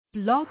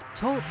Blog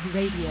Talk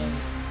Radio.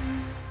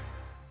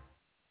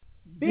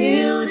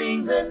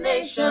 Building the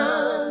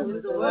nation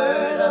with the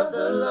word of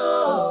the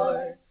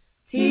Lord,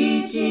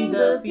 teaching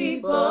the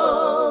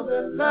people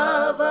the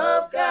love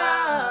of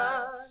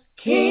God.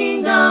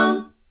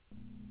 Kingdom,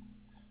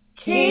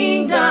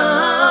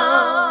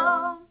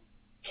 kingdom,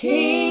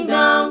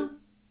 kingdom,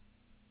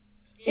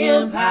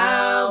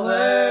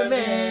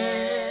 empowerment.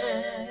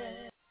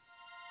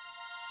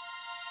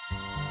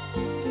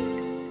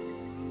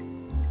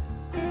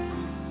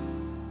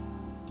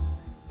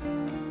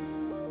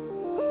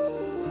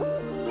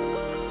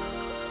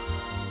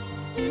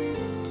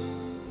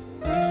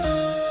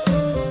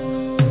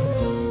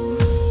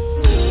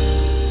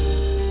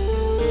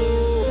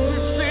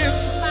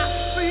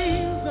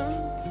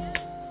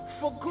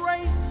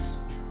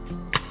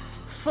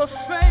 For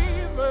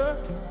favor,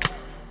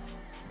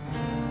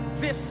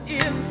 this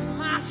is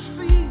my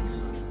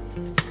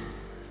season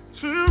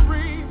to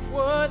reap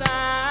what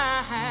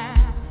I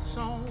have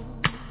sown.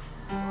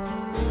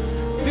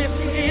 This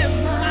is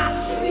my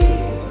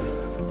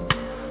season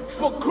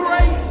for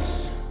grace,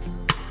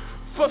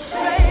 for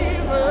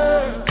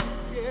favor.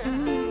 Yeah.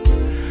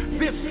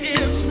 This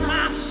is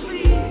my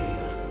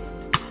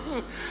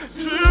season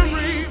to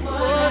reap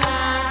what I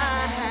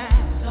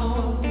have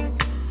sown.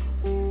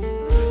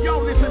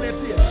 Y'all listen at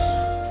this.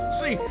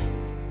 See,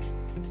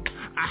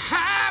 I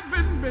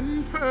haven't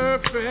been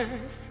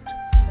perfect,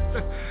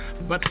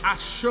 but I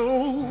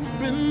sure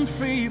been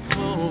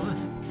faithful.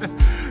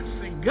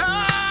 See,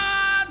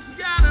 God's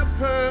got a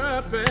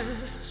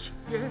purpose,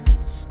 yes,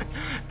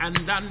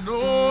 and I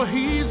know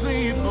He's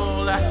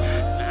able.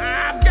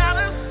 I've got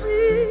a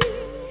seed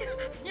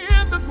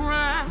in the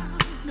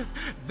ground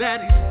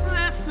that He's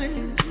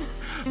blessing.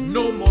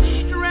 No more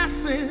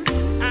stressing.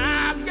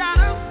 I've got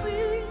a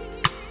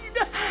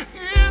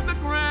in the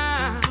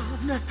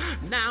ground.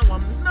 Now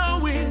I'm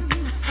knowing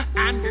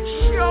and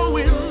it's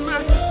showing my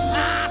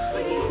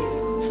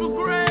faith for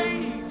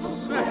grace,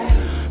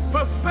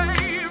 for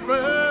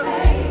favor.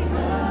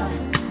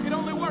 It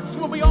only works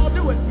when we all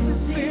do it.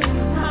 This is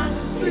my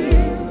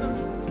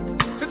season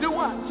to do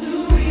what?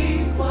 To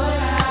reap what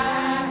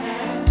I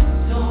have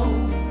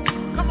sown.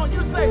 Come on,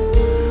 you say,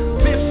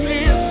 this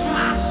is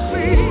my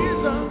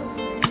season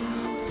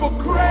for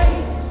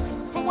grace.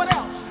 For what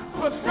else?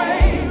 For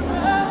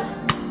favor.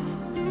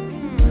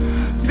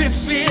 This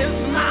is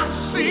my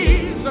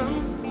season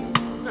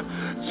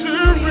to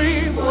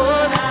reap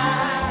what I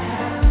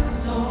have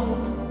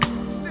sown.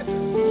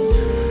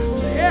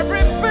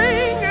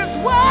 Everything is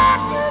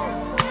working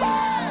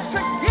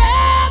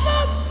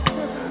together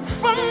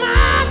for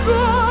my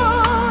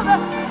good.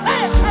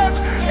 Hey, church,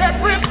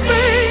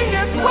 everything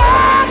is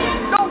working.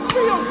 Don't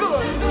feel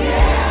good,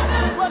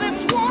 but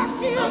it's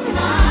working for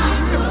my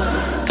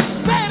good.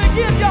 Say it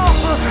again, y'all.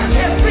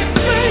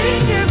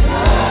 Everything is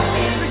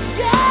working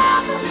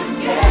together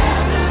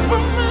for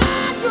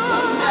my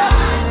good.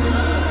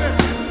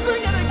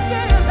 Sing it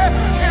again.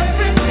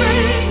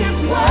 Everything is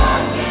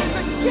working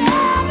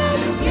together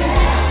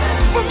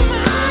for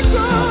my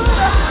good.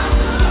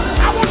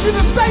 I want you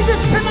to say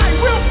this tonight,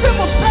 real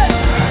simple. Say,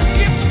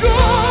 it's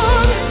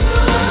good.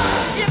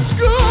 It's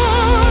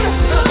good.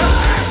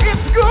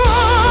 It's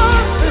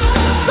good.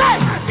 Say,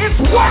 it's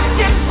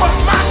working for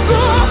my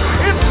good.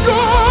 It's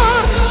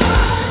good.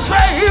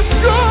 Say, it's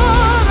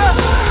good.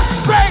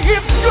 Say,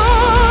 it's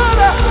good.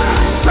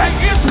 Say,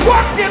 it's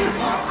working.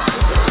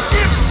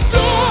 It's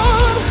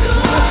good.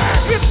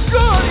 It's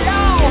good,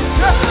 y'all.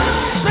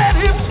 Said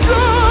it's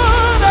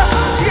good.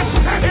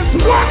 It's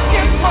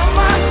working for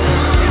my.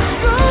 It's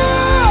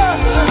good.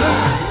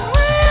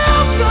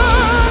 Real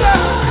good.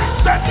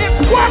 Said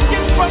it's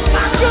working for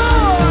my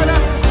good.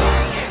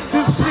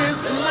 This is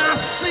my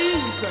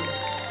season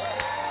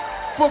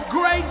for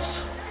grace,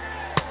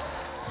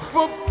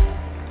 for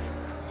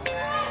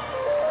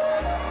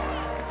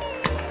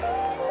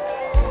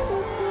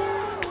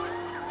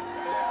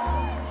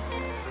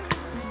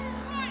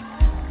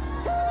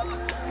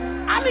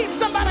I need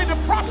somebody to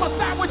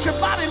prophesy with your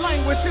body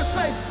language. Just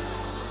say,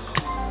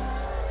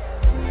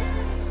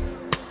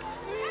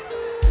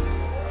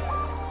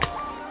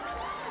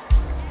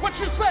 what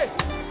you say?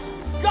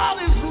 God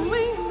is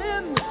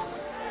leaning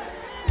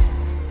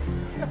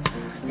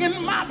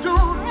in my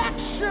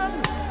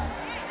direction.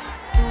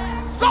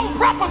 Don't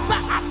prophesy.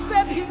 I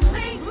said He's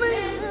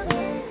leaning.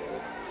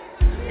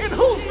 In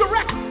whose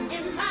direction?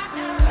 In my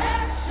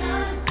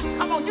direction.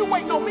 Come on, you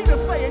waiting on me to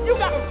say it. You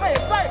got to say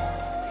it. Say it.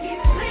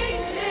 He's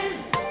leaning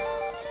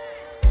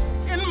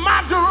in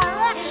my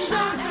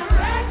direction.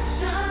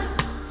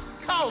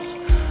 Cause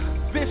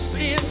this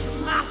is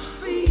my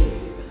seed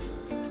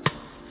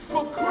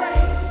for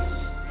grace,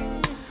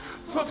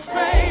 for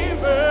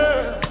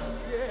favor.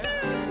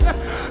 Yeah.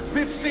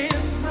 This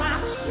is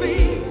my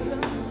seed.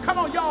 Come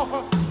on, y'all. To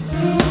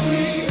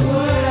reap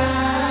what I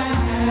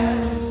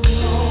have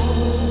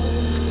sown.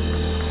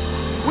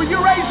 Will you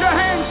raise your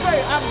hand and say,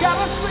 I've got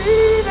a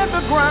seed in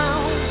the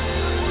ground.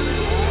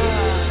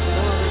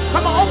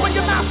 Come on, open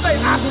your mouth, say,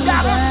 I've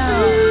got a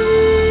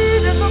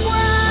seed in the ground.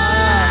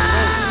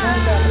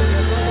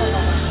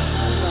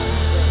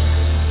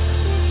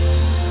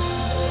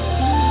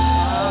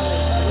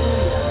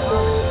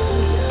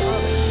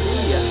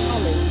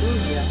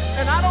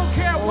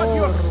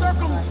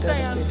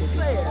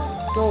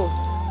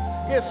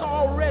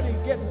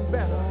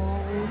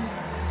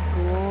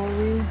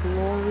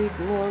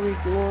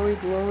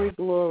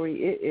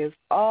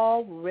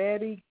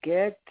 already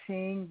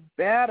getting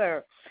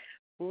better.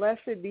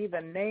 Blessed be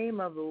the name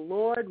of the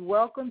Lord.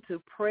 Welcome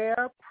to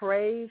Prayer,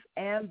 Praise,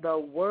 and the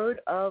Word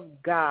of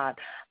God.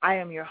 I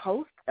am your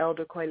host,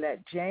 Elder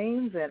Coylette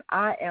James, and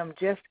I am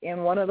just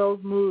in one of those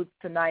moods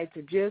tonight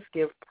to just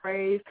give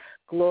praise,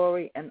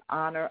 glory, and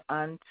honor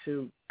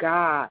unto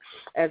God.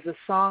 As the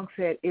song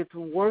said, it's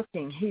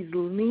working. He's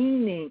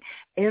leaning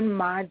in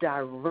my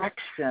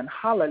direction.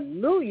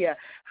 Hallelujah.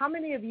 How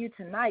many of you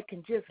tonight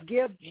can just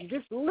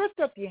lift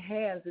up your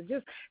hands and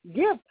just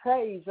give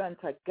praise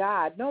unto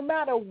God, no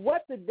matter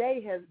what the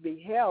day has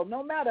beheld,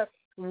 no matter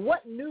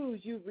what news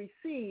you've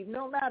received,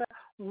 no matter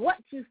what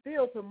you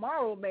feel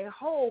tomorrow may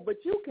hold, but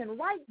you can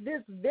right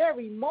this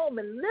very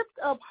moment lift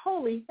up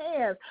holy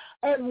hands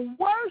and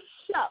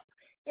worship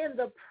in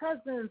the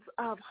presence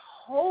of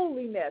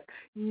holiness,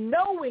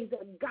 knowing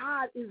that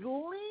God is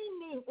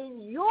leaning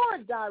in your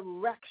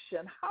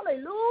direction.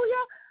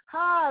 Hallelujah.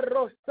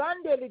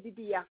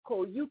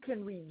 You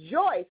can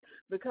rejoice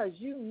because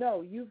you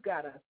know you've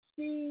got a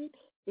seed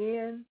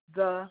in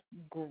the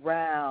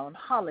ground.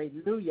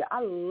 Hallelujah.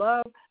 I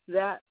love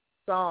that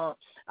song.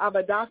 I've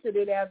adopted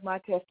it as my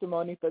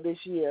testimony for this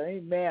year.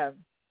 Amen.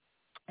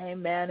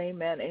 Amen,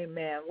 amen,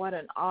 amen. What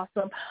an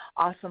awesome,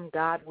 awesome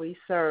God we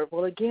serve.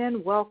 Well,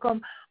 again,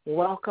 welcome,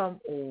 welcome,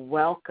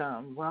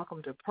 welcome.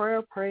 Welcome to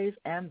Prayer, Praise,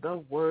 and the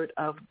Word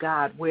of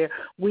God, where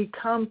we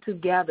come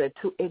together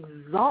to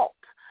exalt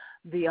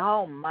the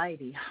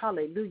Almighty.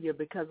 Hallelujah,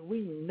 because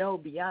we know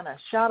beyond a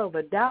shadow of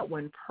a doubt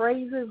when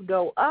praises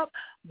go up,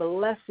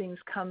 blessings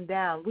come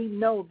down. We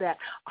know that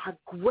our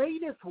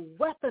greatest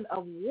weapon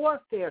of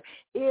warfare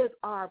is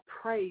our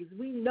praise.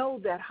 We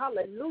know that,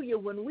 hallelujah,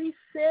 when we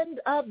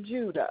send up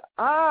Judah,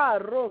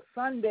 the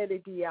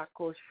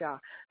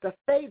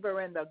favor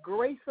and the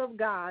grace of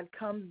God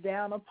comes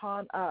down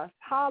upon us.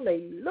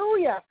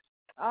 Hallelujah.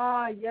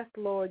 Yes,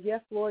 Lord,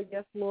 yes, Lord,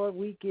 yes, Lord,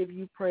 we give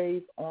you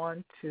praise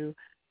on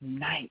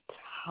tonight.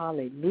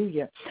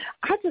 Hallelujah.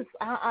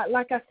 I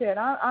like I said,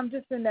 I'm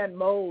just in that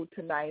mode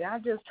tonight. I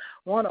just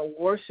want to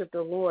worship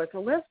the Lord.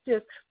 So let's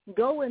just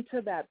go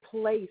into that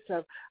place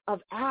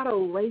of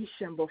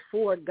adoration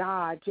before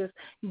God, just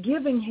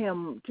giving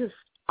him just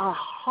our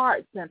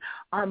hearts and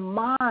our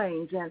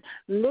minds and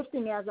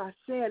lifting, as I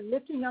said,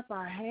 lifting up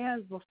our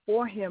hands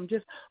before him,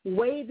 just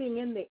waving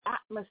in the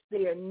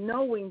atmosphere,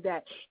 knowing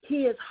that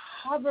he is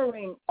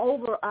hovering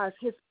over us.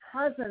 His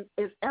presence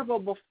is ever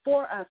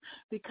before us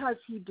because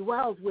he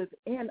dwells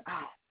within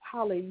us.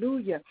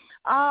 Hallelujah.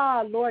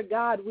 Lord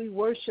God, we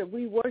worship,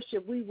 we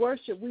worship, we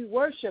worship, we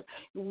worship.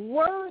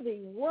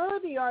 Worthy,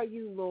 worthy are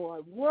you,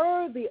 Lord.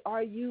 Worthy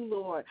are you,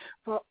 Lord,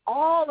 for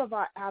all of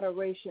our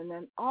adoration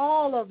and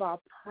all of our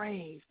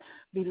praise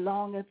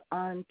belongeth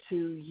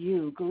unto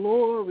you.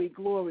 Glory,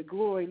 glory,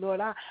 glory,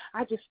 Lord. I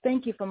just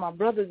thank you for my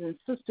brothers and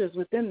sisters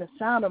within the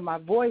sound of my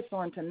voice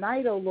on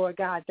tonight, oh Lord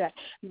God, that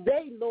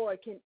they, Lord,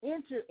 can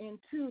enter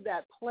into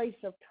that place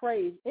of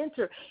praise,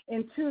 enter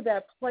into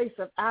that place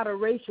of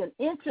adoration,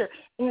 enter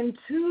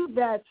into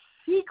that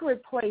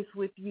secret place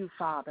with you,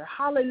 Father.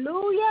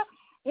 Hallelujah.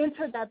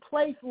 Enter that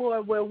place,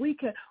 Lord, where we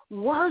can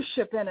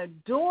worship and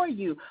adore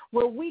you,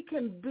 where we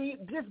can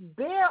just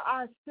bear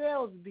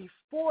ourselves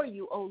before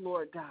you, oh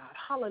Lord God.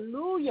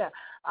 Hallelujah.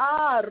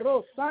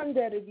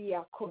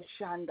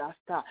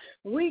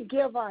 We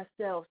give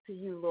ourselves to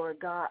you, Lord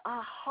God.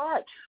 Our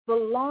heart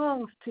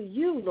belongs to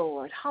you,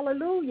 Lord.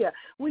 Hallelujah.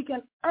 We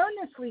can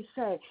earnestly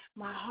say,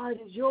 my heart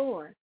is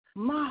yours.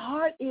 My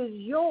heart is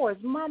yours.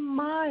 My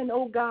mind,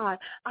 oh God,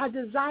 I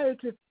desire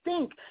to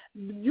think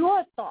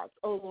your thoughts,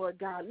 oh Lord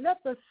God.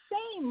 Let the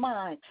same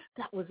mind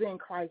that was in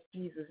Christ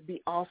Jesus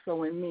be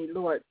also in me,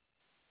 Lord.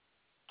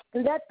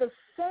 Let the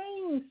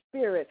same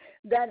spirit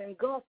that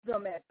engulfed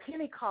them at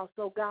Pentecost,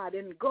 oh God,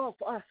 engulf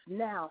us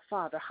now,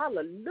 Father.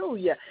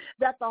 Hallelujah.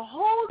 That the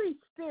Holy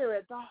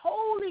Spirit, the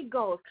Holy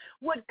Ghost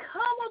would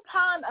come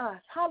upon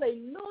us,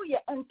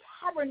 hallelujah, and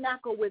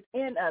tabernacle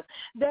within us.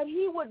 That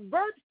he would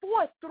birth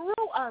forth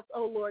through us,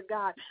 oh Lord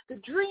God, the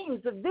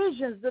dreams, the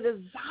visions, the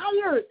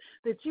desires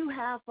that you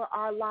have for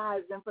our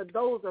lives and for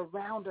those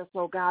around us,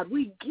 oh God.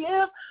 We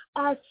give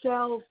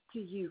ourselves to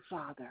you,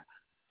 Father.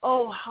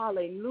 Oh,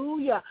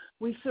 hallelujah.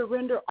 We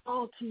surrender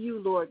all to you,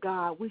 Lord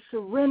God. We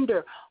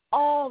surrender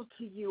all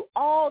to you,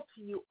 all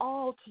to you,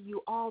 all to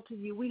you, all to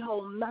you. We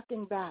hold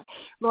nothing back.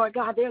 Lord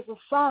God, there's a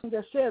song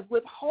that says,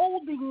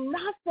 withholding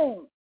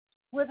nothing.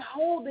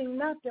 Withholding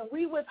nothing.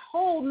 We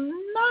withhold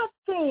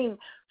nothing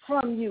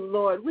from you,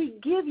 Lord. We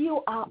give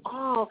you our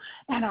all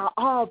and our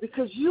all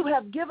because you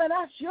have given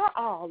us your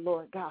all,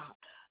 Lord God.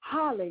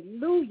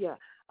 Hallelujah.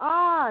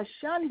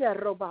 Shanda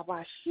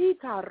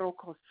Robabashita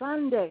Roko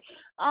Sunday.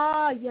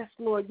 Yes,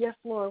 Lord,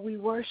 we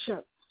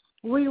worship.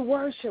 We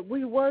worship,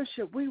 we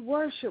worship, we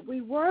worship,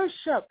 we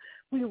worship,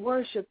 we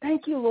worship.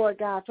 Thank you, Lord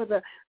God, for the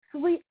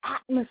sweet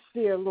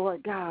atmosphere,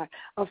 Lord God,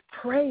 of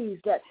praise,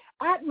 that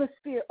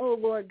atmosphere, oh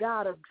Lord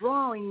God, of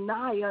drawing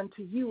nigh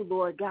unto you,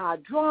 Lord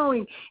God,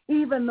 drawing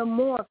even the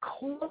more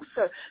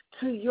closer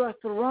to your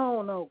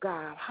throne, oh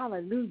God,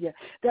 hallelujah,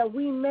 that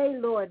we may,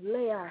 Lord,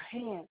 lay our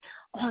hand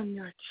on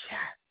your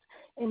chest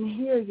and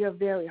hear your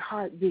very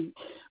heartbeat.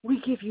 We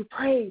give you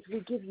praise. We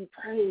give you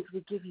praise.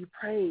 We give you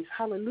praise.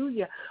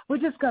 Hallelujah. We're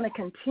just going to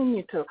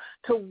continue to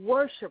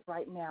worship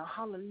right now.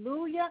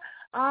 Hallelujah.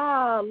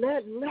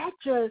 Let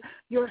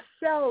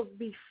yourselves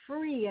be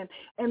free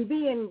and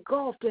be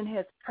engulfed in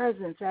his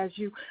presence as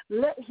you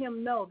let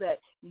him know that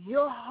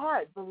your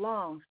heart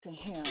belongs to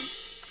him.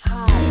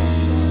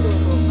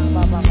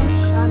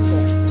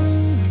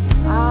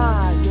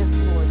 Yes,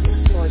 Lord. Yes,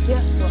 Lord.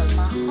 Yes, Lord.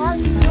 My heart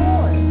is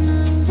yours.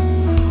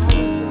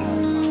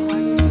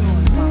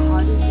 My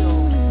heart is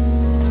yours.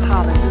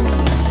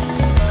 Hallelujah.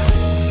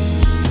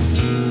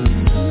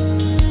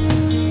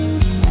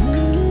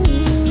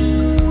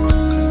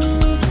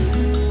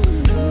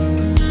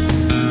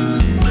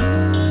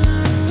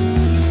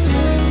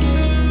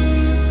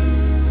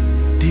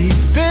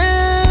 Deep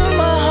in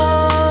my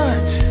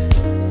heart,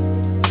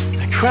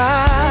 the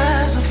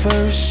cries of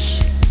verse,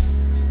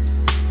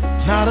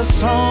 not a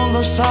song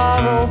of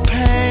sorrow,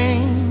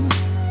 pain,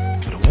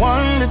 but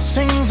one that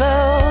sings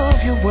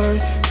of your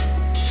worth.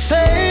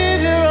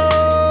 Savior,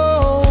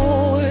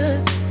 oh,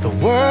 the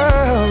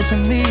world to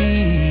me.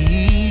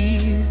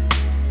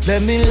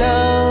 Let me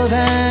love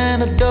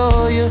and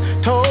adore you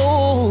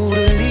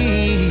totally.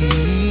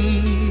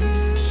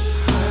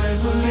 I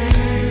will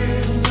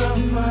lift up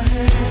my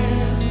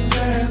hands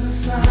as a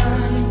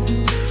sign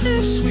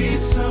of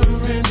sweet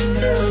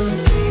surrender.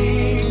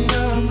 King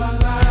of my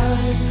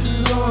life,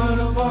 Lord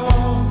of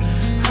all,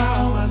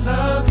 how I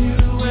love you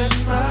and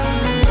my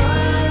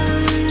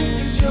life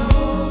is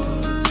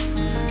yours.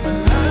 My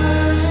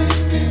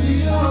life is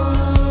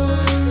yours.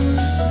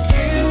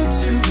 Give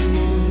to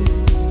you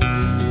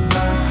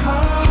my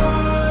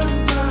heart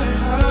is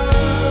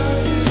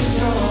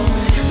yours.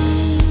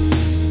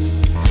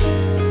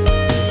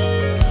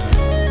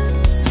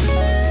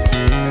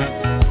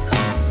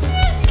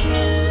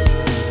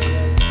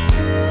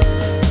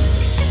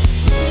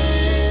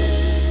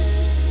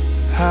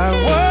 I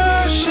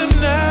worship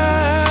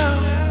now,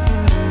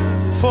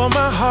 for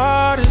my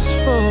heart is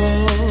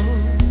full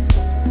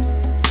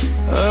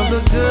of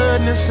the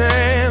goodness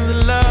and the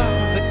love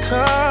that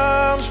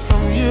comes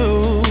from you.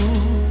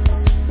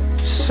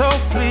 So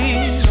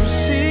please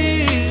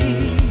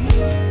receive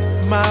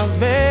my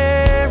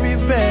very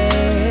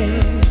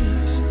best.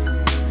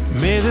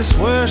 May this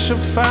worship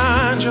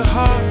find your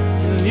heart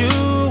and you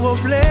will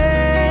bless.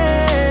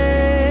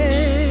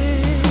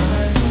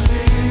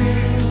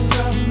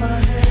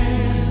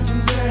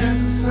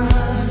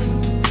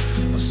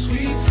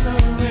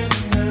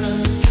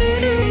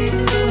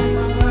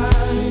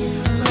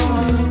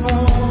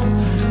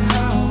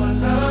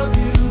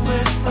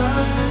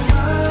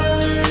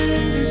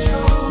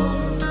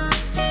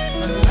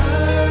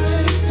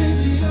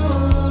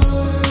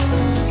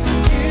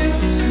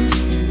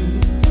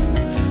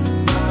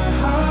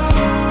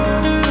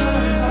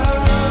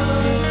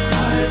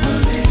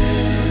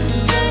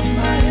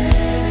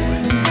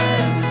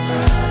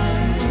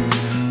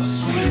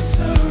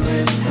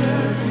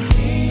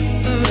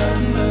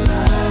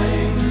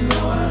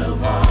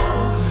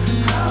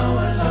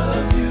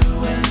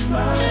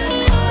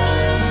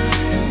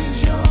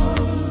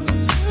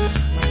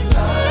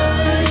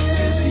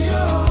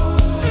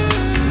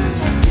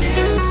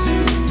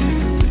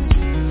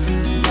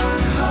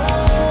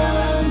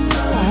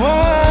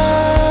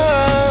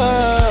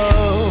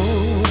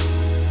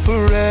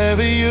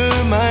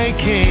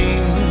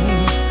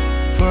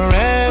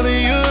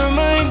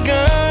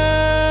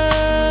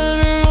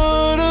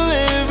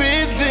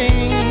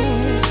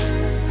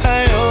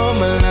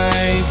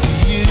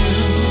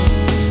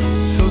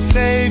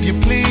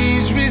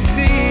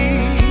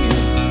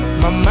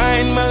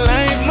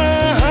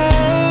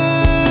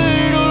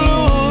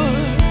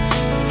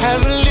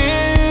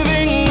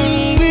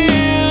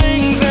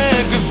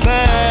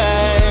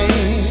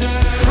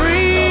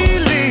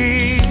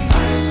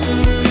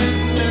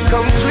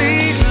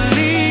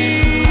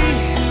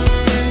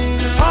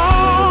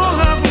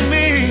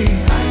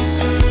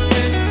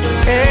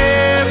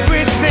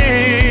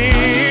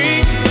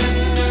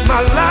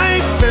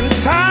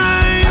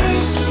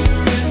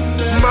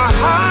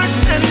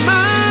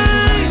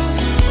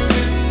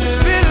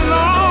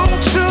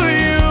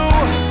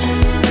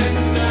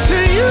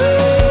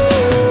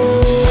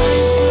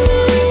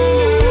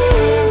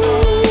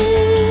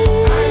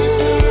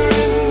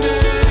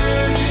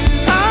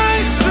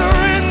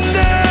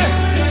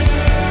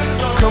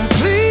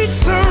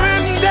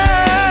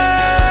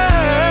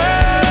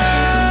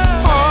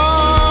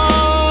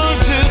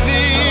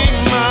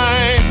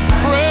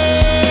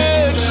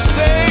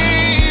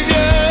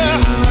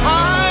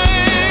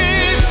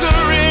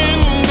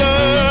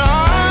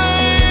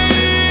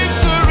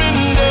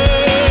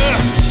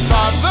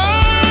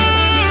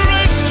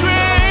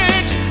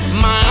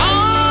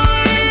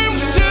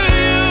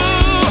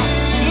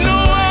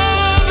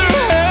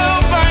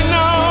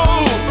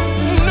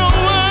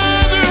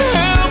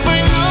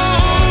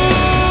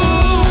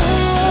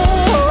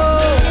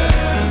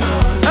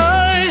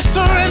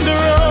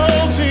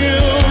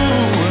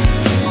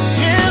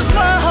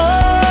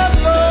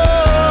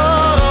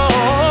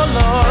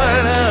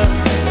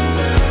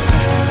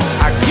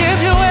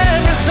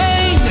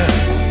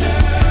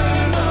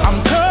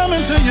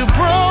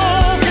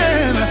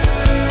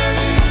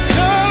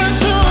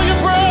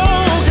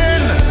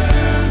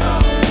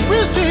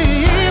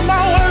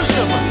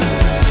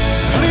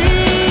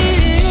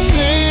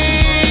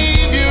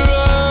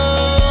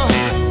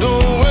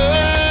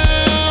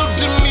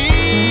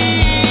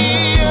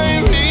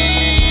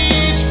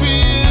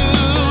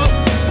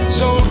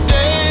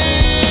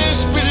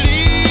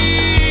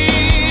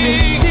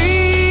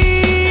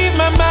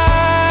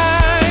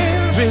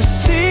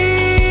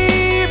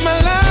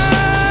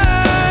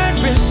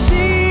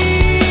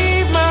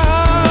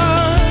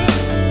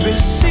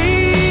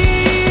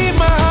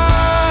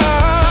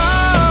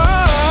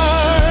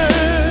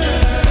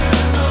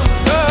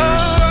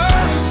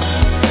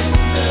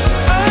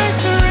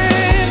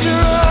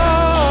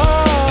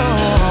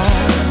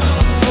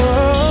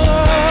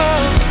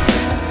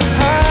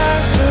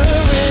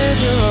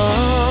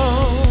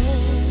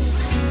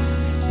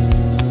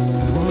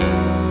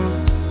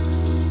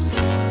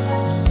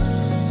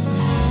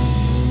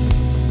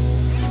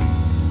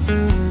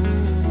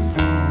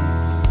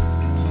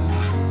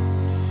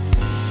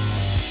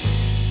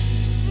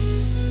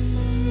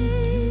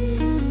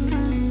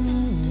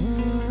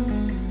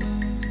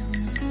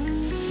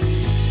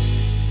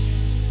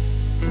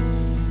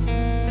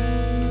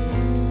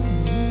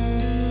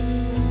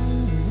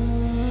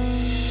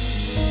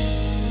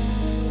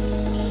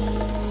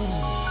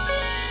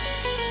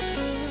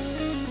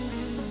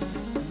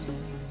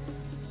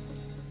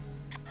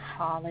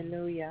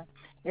 Hallelujah.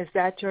 Is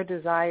that your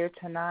desire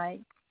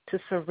tonight, to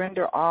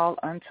surrender all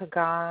unto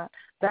God?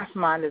 That's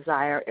my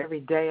desire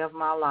every day of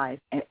my life.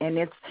 And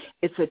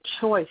it's a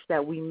choice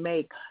that we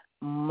make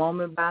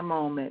moment by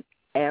moment,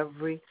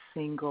 every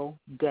single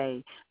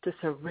day, to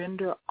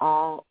surrender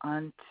all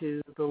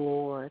unto the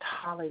Lord.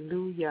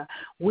 Hallelujah.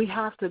 We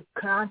have to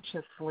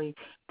consciously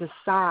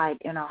decide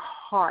in our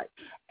heart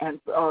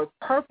or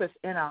purpose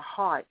in our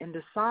heart and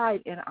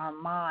decide in our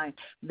mind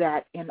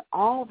that in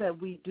all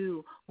that we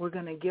do, we're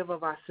going to give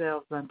of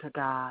ourselves unto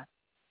God.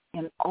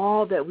 In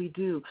all that we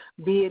do,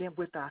 be it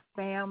with our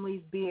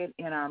families, be it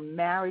in our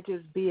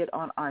marriages, be it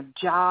on our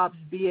jobs,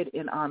 be it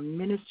in our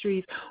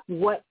ministries,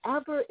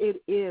 whatever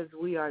it is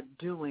we are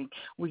doing,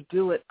 we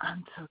do it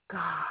unto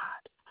God.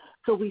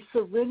 So we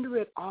surrender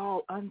it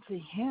all unto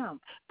him,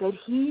 that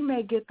he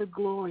may get the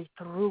glory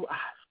through us.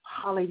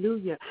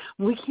 Hallelujah.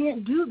 We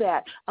can't do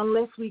that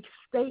unless we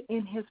stay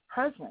in his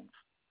presence.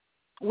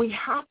 We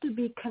have to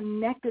be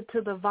connected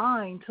to the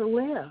vine to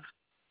live.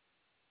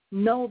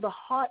 Know the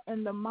heart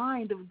and the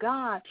mind of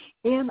God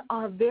in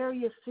our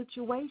various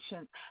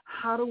situations.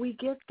 How do we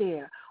get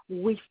there?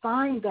 We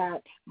find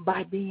that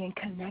by being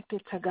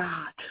connected to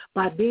God,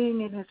 by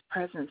being in his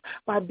presence,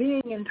 by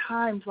being in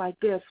times like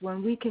this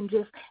when we can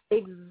just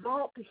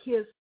exalt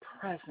his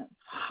presence.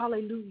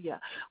 Hallelujah.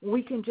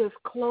 We can just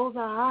close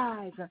our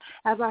eyes and,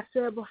 as I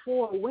said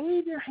before,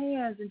 wave your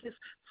hands and just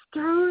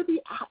stir the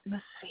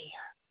atmosphere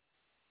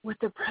with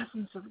the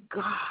presence of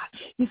God.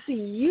 You see,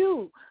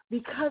 you,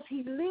 because he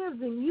lives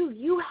in you,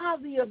 you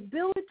have the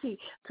ability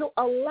to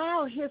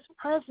allow his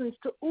presence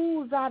to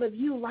ooze out of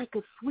you like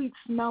a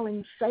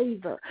sweet-smelling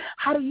savor.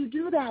 How do you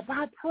do that?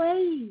 By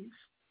praise,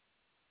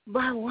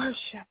 by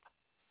worship,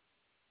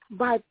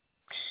 by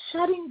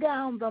shutting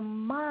down the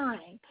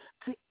mind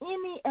to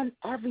any and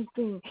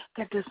everything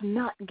that does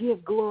not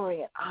give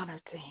glory and honor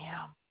to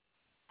him,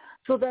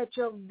 so that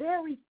your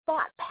very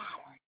thought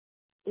pattern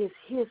is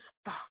his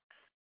thought.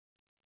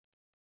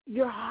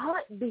 Your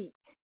heartbeat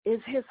is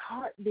his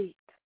heartbeat.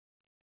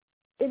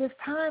 It is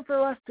time for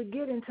us to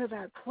get into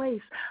that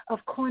place of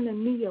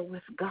koinonia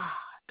with God.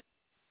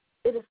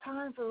 It is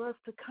time for us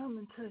to come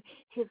into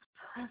his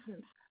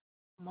presence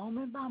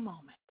moment by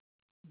moment,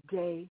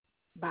 day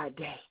by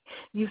day.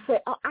 You say,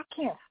 oh, I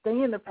can't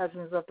stay in the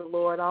presence of the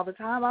Lord all the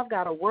time. I've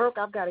got to work.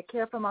 I've got to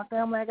care for my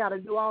family. I got to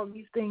do all of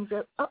these things.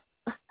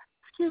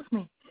 Excuse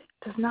me.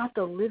 Does not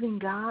the living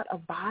God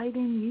abide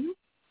in you?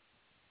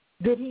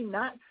 Did he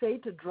not say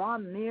to draw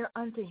near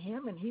unto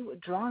him and he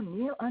would draw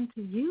near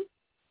unto you?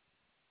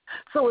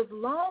 So as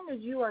long as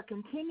you are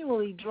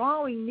continually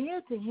drawing near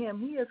to him,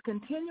 he is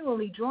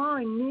continually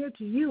drawing near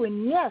to you.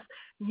 And yes,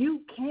 you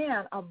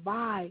can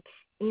abide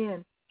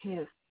in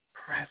his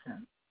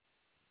presence.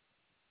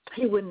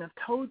 He wouldn't have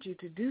told you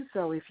to do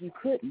so if you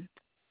couldn't.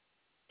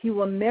 He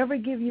will never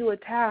give you a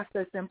task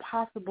that's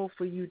impossible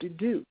for you to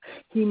do.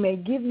 He may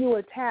give you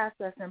a task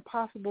that's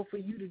impossible for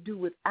you to do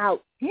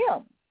without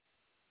him,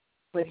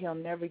 but he'll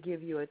never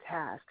give you a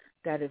task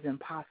that is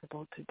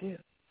impossible to do.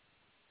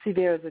 See,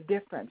 there is a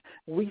difference.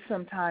 We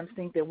sometimes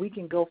think that we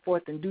can go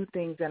forth and do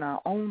things in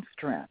our own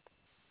strength.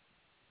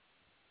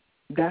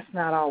 That's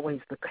not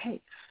always the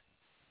case.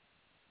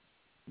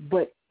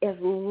 But as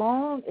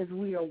long as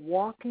we are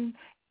walking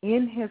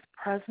in his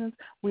presence,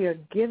 we are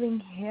giving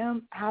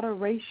him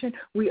adoration,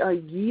 we are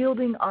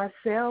yielding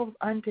ourselves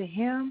unto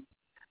him,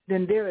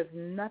 then there is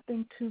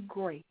nothing too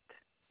great,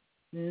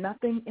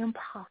 nothing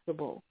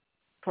impossible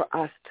for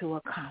us to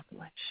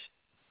accomplish.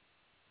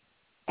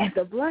 And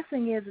the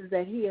blessing is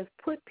that he has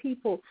put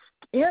people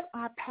in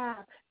our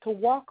path to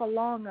walk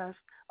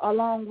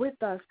along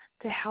with us,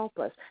 to help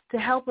us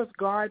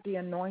guard the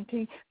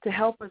anointing, to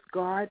help us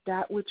guard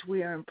that which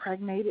we are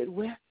impregnated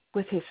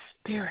with his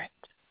spirit.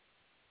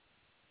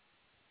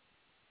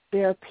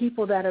 There are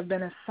people that have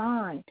been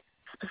assigned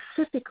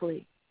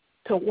specifically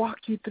to walk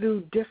you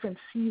through different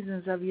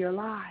seasons of your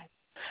life.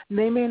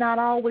 They may not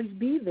always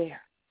be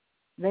there.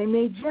 They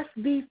may just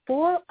be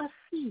for a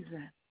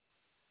season,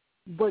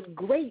 but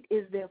great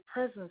is their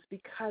presence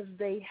because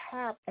they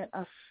have an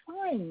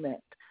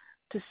assignment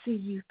to see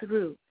you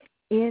through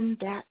in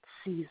that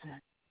season.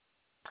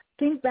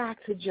 Think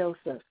back to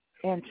Joseph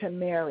and to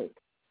Mary.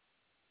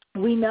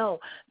 We know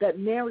that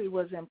Mary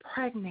was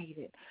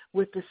impregnated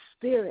with the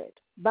Spirit,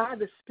 by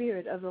the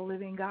Spirit of the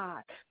living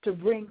God, to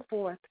bring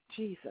forth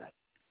Jesus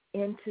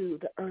into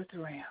the earth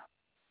realm.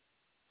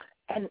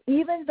 And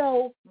even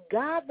though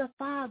God the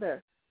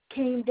Father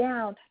came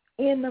down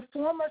in the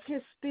form of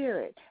his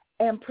Spirit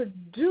and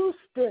produced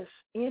this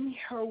in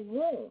her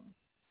womb,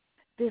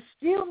 there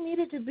still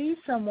needed to be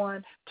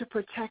someone to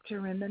protect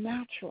her in the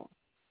natural.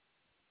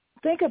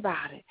 Think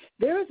about it.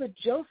 There is a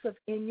Joseph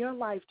in your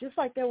life, just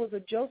like there was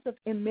a Joseph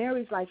in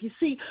Mary's life. You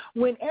see,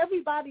 when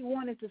everybody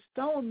wanted to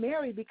stone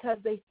Mary because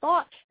they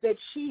thought that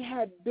she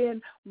had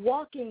been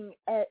walking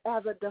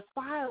as a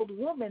defiled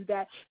woman,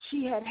 that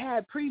she had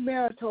had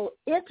premarital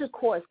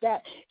intercourse,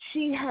 that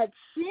she had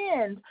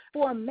sinned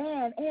for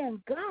man and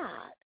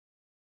God,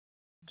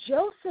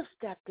 Joseph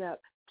stepped up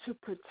to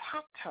protect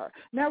her.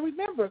 Now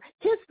remember,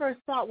 his first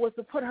thought was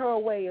to put her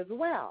away as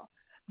well.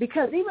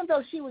 Because even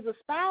though she was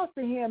espoused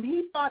to him,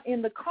 he thought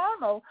in the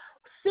carnal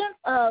sense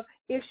of,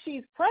 if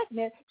she's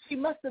pregnant, she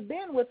must have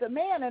been with a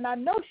man, and I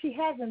know she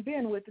hasn't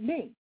been with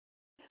me.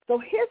 So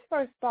his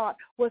first thought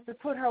was to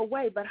put her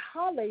away. But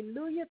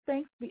hallelujah,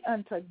 thanks be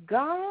unto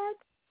God,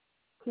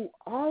 who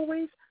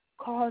always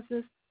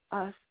causes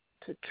us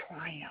to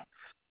triumph.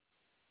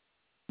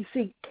 You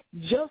see,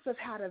 Joseph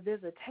had a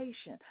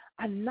visitation,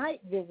 a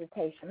night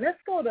visitation. Let's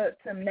go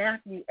to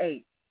Matthew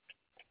 8.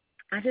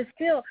 I just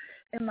feel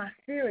in my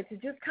spirit to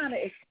just kind of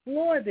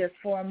explore this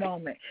for a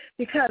moment,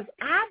 because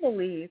I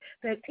believe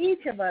that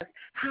each of us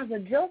has a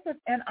Joseph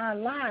in our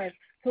lives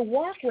to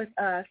walk with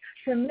us,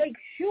 to make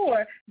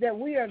sure that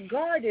we are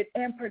guarded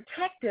and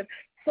protected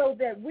so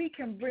that we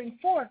can bring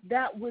forth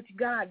that which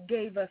God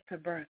gave us to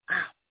birth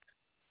out.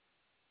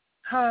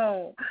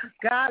 Oh,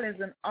 God is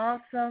an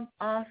awesome,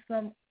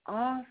 awesome,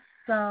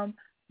 awesome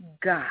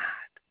God.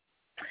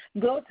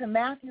 Go to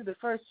Matthew, the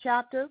first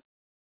chapter,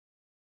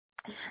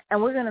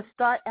 and we're going to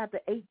start at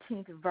the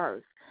 18th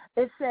verse.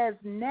 It says,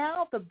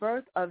 "Now the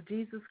birth of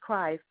Jesus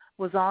Christ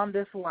was on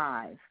this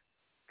wise.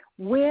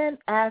 When,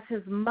 as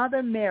his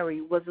mother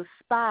Mary was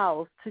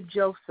espoused to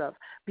Joseph,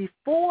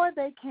 before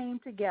they came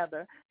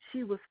together,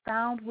 she was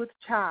found with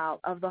child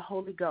of the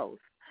Holy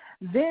Ghost.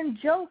 Then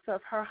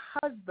Joseph, her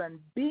husband,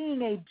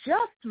 being a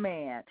just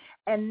man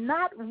and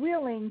not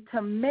willing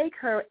to make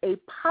her a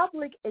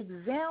public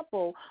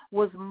example,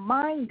 was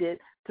minded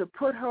to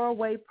put her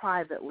away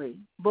privately.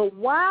 But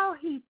while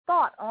he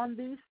thought on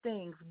these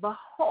things,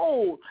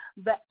 behold,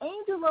 the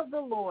angel of the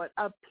Lord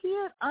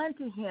appeared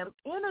unto him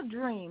in a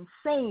dream,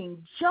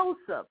 saying,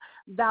 Joseph,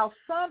 thou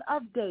son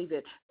of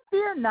David,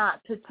 fear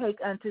not to take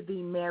unto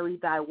thee Mary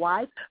thy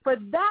wife, for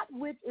that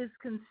which is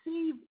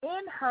conceived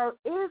in her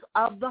is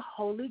of the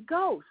Holy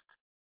Ghost.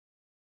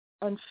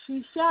 And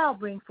she shall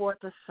bring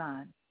forth a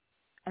son,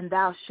 and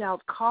thou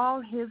shalt call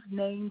his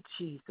name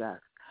Jesus,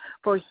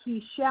 for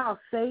he shall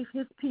save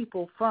his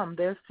people from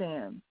their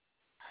sins.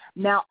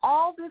 Now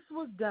all this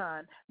was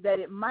done that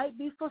it might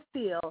be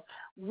fulfilled,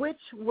 which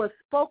was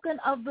spoken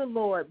of the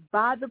Lord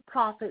by the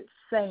prophet,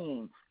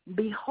 saying,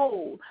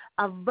 Behold,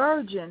 a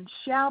virgin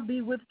shall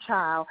be with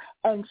child,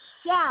 and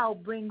shall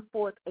bring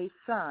forth a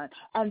son,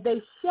 and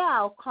they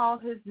shall call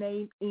his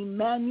name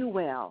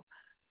Emmanuel,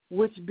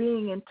 which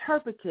being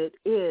interpreted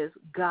is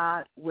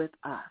God with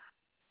us.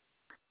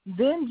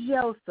 Then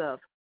Joseph,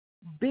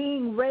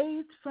 being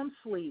raised from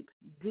sleep,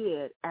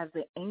 did as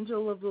the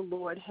angel of the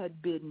Lord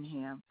had bidden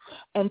him,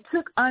 and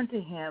took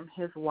unto him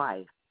his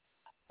wife,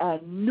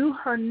 and knew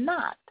her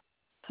not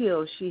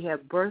till she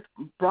had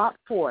brought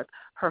forth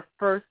her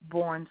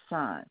firstborn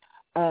son,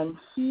 and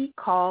he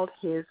called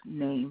his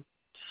name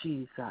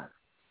Jesus.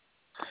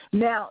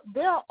 Now,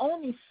 there are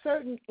only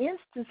certain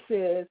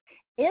instances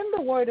in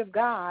the Word of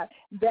God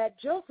that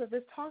Joseph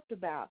is talked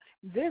about,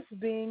 this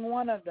being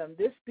one of them,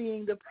 this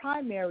being the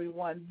primary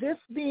one, this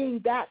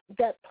being that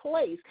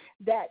place,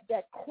 that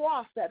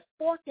cross, that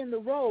fork in the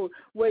road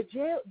where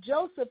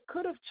Joseph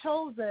could have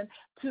chosen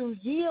to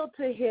yield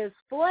to his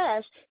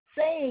flesh,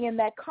 saying in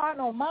that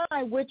carnal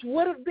mind, which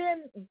would have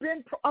been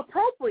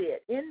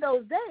appropriate in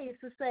those days,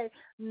 to say,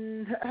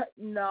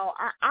 no,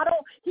 I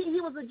don't. He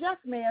was a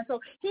just man,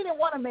 so he didn't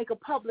want to make a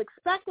public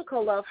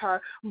spectacle of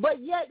her,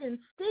 but yet and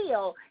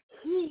still,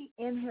 he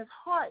in his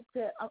heart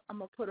said, I'm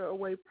going to put her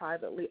away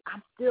privately.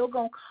 I'm still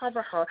going to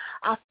cover her.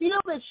 I feel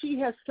that she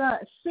has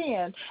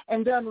sinned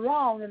and done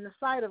wrong in the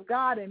sight of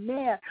God and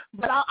man,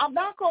 but I'm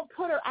not going to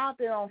put her out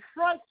there on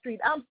Front Street.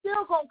 I'm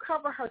still going to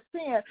cover her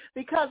sin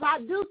because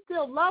I do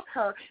still love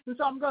her, and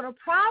so I'm going to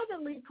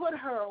privately put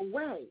her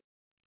away.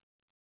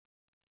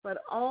 But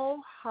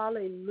oh,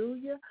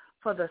 hallelujah,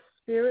 for the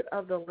Spirit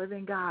of the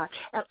living God.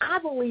 And I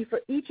believe for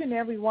each and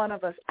every one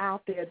of us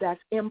out there that's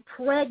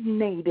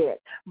impregnated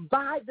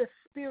by the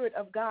Spirit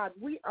of God,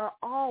 we are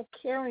all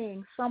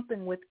carrying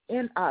something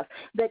within us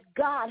that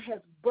God has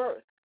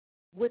birthed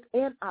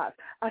within us,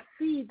 a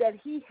seed that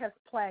he has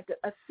planted,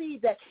 a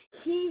seed that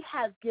he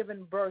has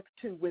given birth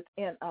to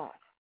within us,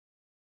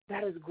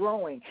 that is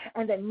growing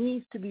and that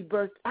needs to be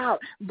birthed out.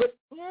 But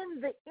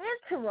in the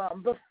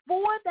interim,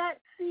 before that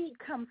seed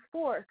comes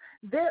forth,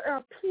 there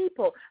are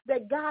people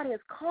that God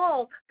has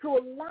called to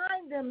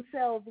align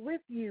themselves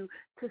with you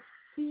to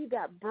see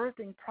that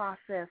birthing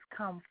process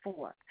come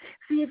forth.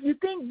 See, if you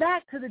think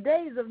back to the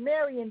days of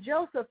Mary and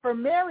Joseph, for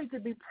Mary to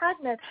be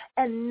pregnant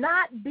and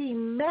not be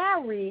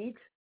married,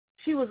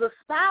 she was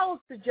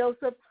espoused to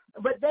Joseph,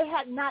 but they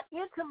had not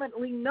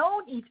intimately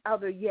known each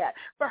other yet.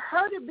 For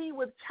her to be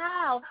with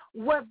child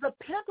was the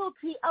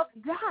penalty of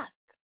death.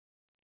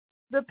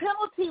 The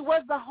penalty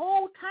was the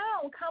whole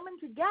town coming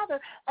together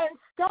and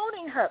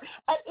stoning her.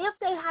 And if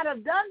they had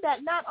have done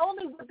that, not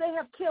only would they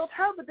have killed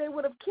her, but they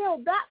would have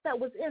killed that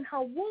was in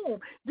her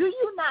womb. Do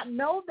you not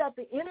know that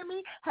the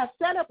enemy has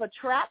set up a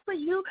trap for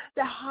you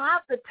to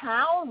have the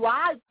town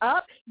rise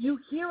up? You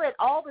hear it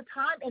all the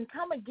time and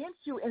come against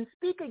you and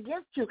speak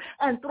against you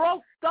and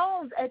throw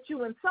stones at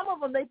you. And some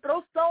of them, they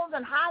throw stones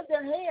and hide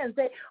their hands.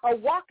 They are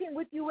walking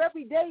with you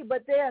every day,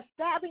 but they are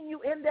stabbing you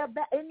in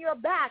your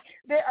back.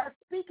 They are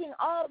speaking speaking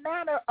all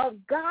manner of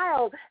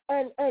guile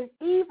and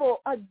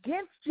evil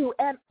against you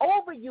and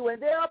over you,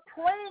 and they are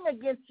praying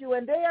against you,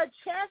 and they are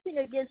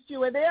chanting against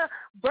you, and they are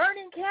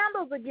burning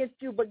candles against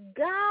you. But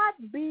God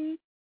be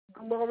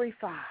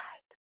glorified.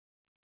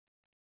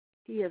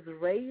 He has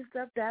raised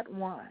up that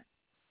one.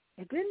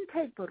 It didn't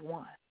take but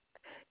one.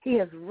 He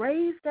has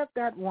raised up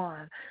that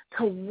one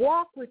to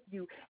walk with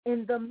you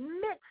in the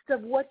midst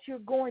of what you're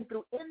going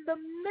through, in the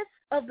midst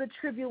of the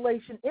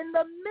tribulation, in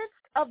the midst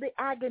of the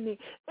agony,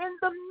 in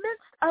the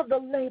midst of the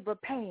labor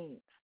pains,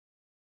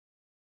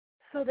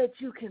 so that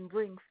you can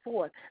bring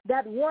forth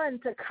that one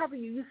to cover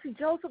you. You see,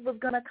 Joseph was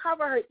going to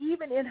cover her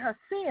even in her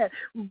sin,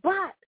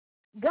 but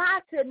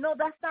God said, no,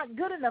 that's not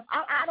good enough.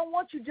 I don't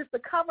want you just to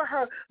cover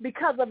her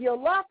because of your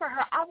love for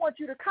her. I want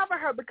you to cover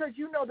her because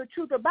you know the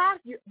truth about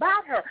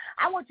her.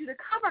 I want you to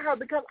cover her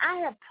because I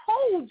have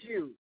told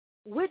you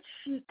which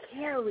she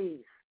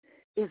carries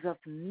is of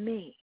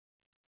me.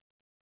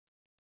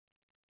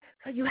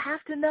 So you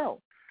have to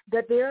know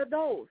that there are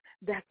those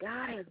that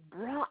God has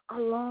brought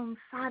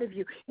alongside of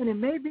you, and it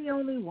may be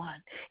only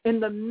one,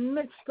 in the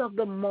midst of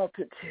the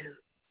multitude,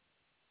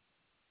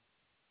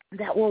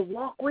 that will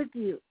walk with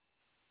you,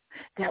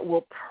 that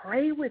will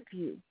pray with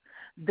you,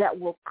 that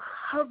will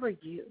cover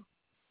you,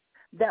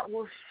 that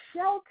will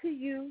shelter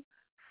you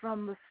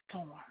from the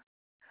storm.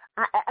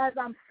 As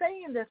I'm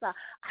saying this, I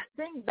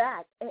think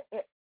back.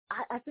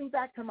 I think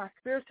back to my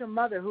spiritual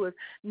mother, who has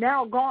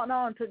now gone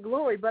on to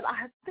glory, but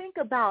I think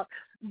about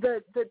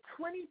the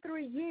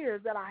 23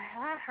 years that I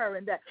had her,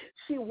 and that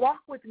she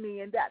walked with me,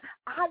 and that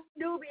I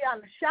knew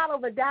beyond a shadow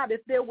of a doubt if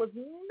there was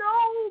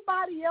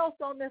nobody else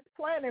on this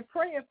planet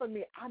praying for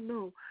me, I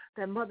knew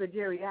that Mother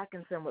Jerry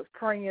Atkinson was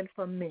praying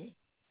for me.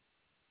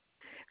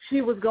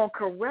 She was going to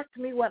correct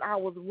me when I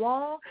was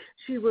wrong.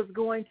 She was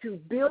going to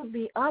build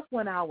me up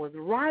when I was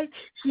right.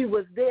 She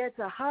was there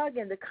to hug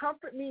and to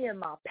comfort me in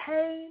my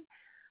pain.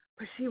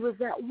 But she was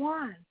that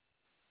one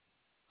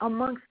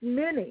amongst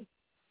many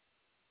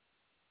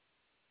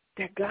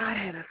that God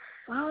had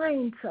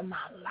assigned to my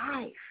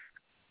life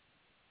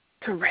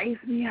to raise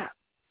me up,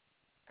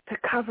 to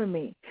cover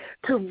me,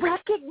 to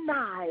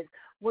recognize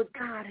what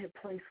God had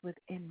placed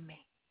within me.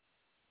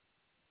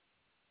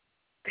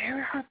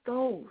 There are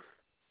those.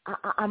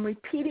 I'm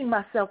repeating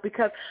myself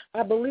because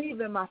I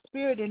believe in my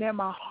spirit and in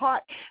my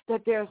heart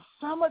that there are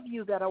some of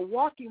you that are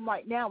walking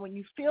right now when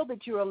you feel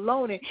that you're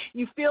alone and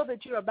you feel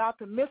that you're about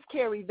to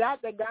miscarry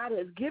that God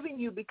has given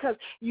you because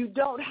you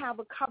don't have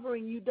a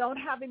covering. You don't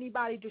have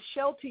anybody to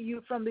shelter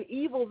you from the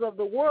evils of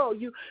the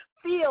world. You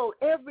feel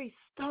every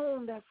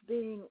stone that's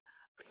being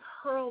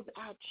hurled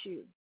at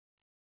you.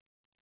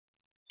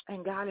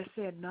 And God has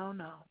said, no,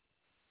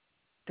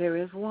 there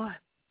is one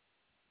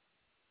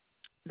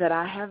that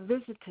I have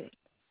visited,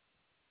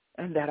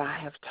 and that I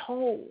have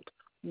told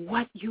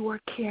what you are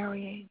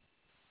carrying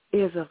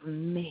is of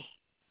me.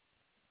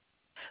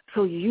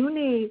 So you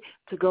need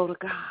to go to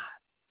God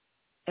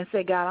and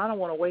say, God, I don't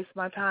want to waste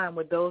my time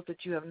with those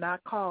that you have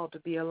not called to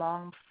be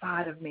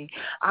alongside of me.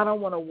 I don't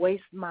want to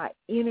waste my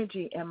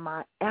energy and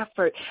my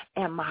effort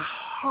and my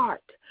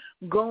heart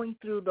going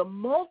through the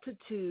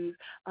multitude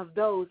of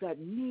those that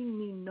mean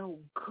me no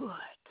good.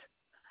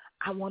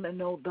 I want to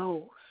know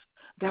those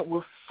that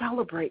will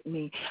celebrate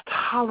me,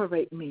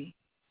 tolerate me.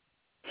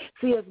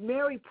 See, as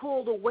Mary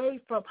pulled away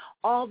from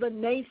all the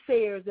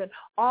naysayers and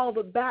all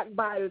the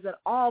backbiters and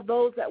all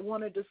those that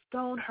wanted to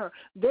stone her,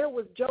 there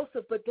was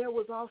Joseph, but there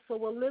was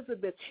also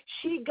Elizabeth.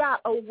 She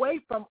got away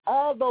from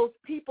all those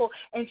people,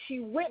 and she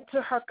went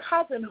to her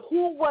cousin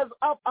who was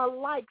of a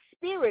like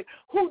spirit,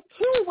 who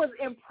too was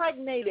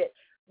impregnated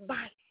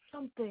by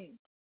something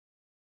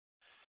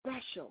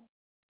special.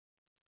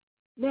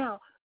 Now,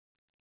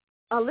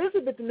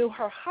 Elizabeth knew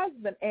her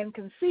husband and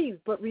conceived,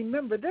 but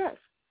remember this.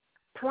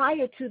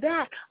 Prior to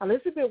that,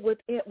 Elizabeth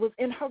was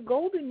in her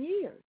golden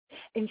years,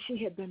 and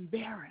she had been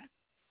barren.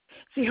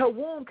 See, her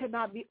womb could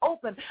not be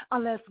opened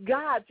unless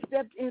God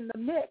stepped in the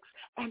mix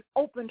and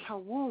opened her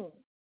womb.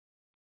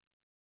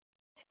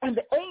 And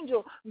the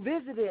angel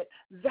visited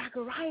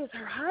Zacharias,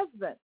 her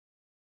husband,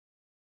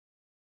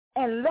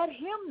 and let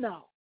him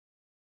know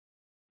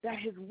that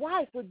his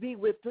wife would be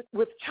with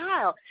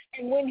child.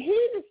 And when he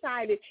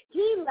decided,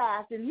 he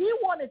laughed and he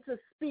wanted to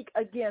speak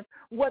against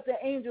what the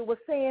angel was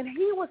saying,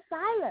 he was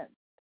silent.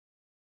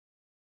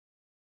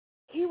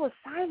 He was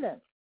silent.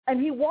 And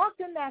he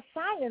walked in that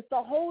silence the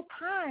whole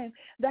time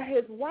that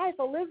his wife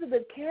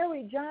Elizabeth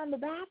carried John the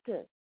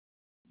Baptist.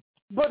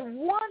 But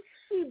once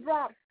she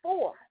brought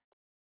forth,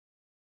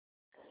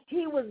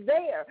 he was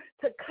there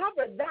to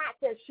cover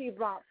that she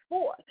brought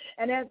forth.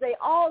 And as they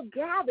all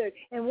gathered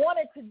and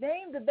wanted to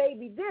name the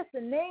baby this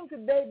and name the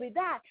baby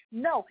that,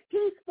 no,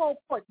 he spoke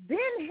forth. Then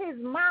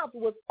his mouth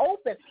was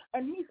open,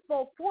 and he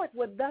spoke forth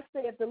what thus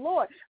saith the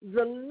Lord.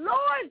 The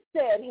Lord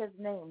said his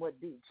name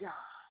would be John.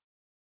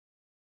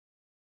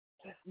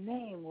 His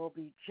name will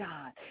be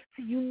John.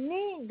 So you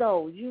need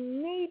those. You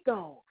need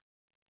those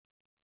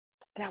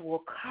that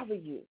will cover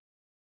you,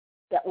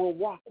 that will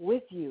walk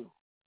with you.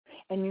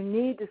 And you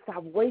need to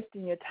stop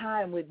wasting your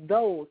time with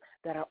those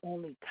that are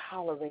only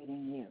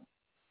tolerating you.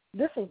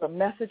 This is a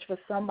message for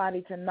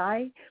somebody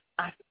tonight.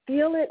 I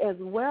feel it as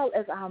well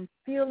as I'm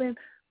feeling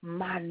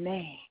my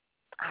name.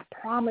 I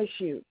promise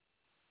you,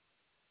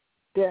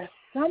 there's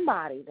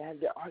somebody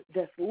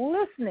that's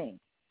listening,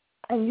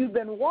 and you've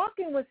been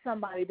walking with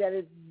somebody that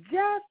is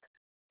just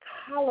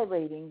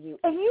tolerating you,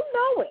 and you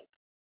know it.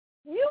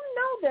 You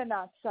know they're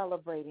not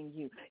celebrating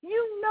you.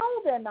 You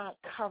know they're not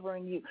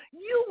covering you.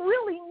 You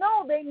really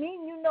know they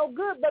mean you no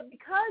good, but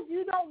because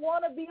you don't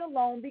want to be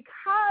alone,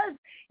 because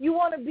you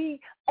want to be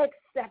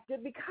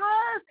accepted,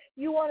 because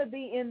you want to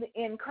be in the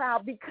in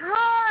crowd,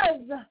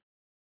 because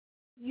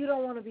you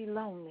don't want to be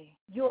lonely,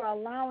 you're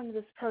allowing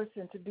this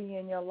person to be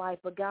in your life,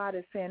 but God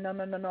is saying, no,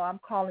 I'm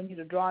calling you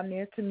to draw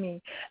near to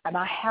me, and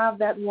I have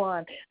that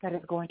one that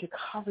is going to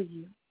cover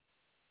you,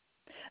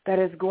 that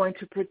is going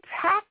to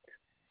protect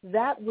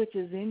that which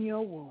is in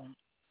your womb,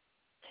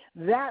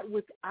 that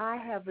which I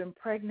have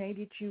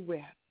impregnated you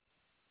with.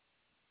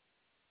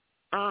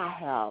 I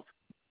have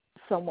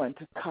someone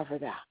to cover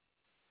that.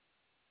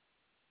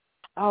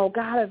 Oh,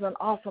 God is an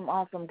awesome,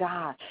 awesome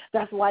God.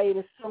 That's why it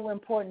is so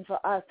important for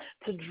us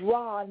to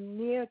draw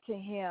near to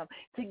him,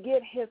 to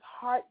get his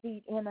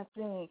heartbeat in a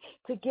thing,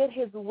 to get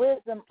his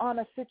wisdom on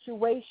a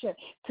situation,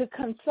 to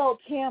consult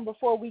him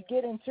before we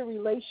get into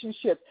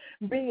relationships,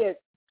 be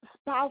it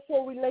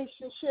spousal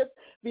relationships,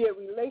 be it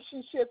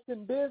relationships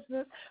in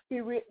business,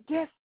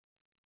 just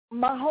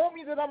my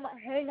homie that I'm going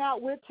to hang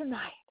out with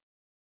tonight.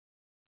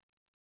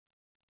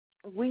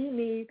 We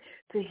need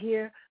to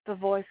hear the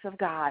voice of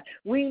God.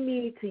 We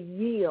need to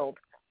yield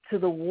to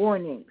the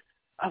warnings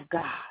of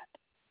God.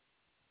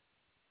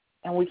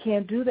 And we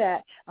can't do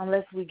that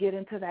unless we get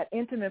into that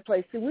intimate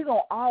place. See, we're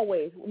going to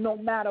always, no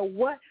matter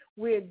what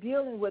we're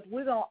dealing with,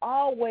 we're going to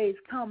always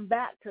come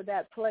back to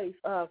that place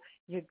of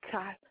you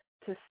got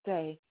to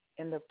stay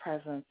in the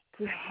presence,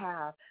 to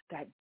have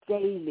that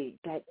daily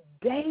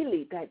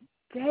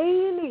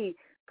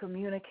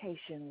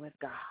communication with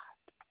God.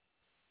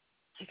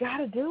 You got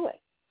to do it.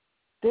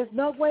 There's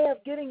no way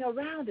of getting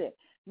around it,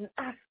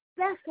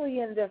 especially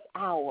in this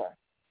hour.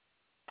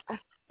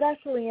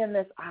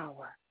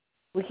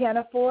 We can't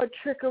afford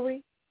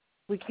trickery.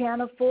 We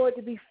can't afford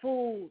to be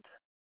fooled.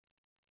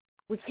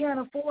 We can't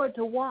afford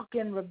to walk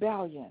in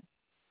rebellion.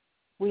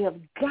 We have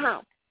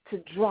got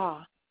to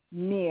draw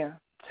near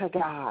to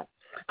God.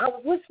 I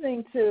was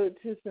listening to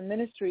some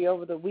ministry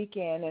over the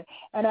weekend,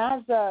 and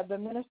as the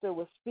minister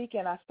was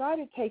speaking, I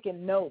started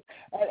taking notes.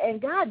 And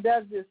God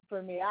does this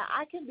for me.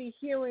 I can be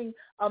hearing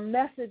a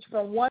message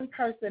from one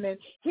person, and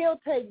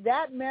he'll take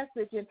that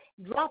message and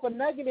drop a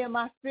nugget in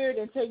my spirit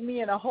and take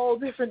me in a whole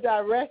different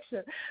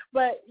direction.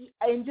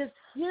 And just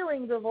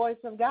hearing the voice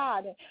of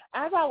God. And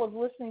as I was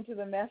listening to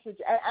the message,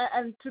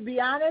 and to be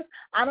honest,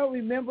 I don't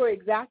remember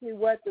exactly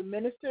what the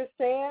minister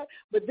said,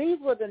 but these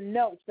were the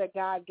notes that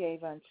God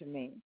gave unto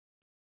me.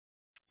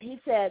 He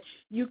said,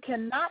 you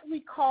cannot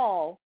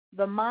recall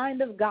the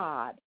mind of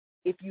God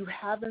if you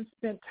haven't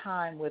spent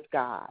time with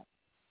God.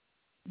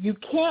 You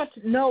can't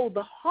know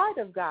the heart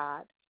of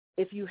God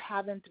if you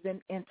haven't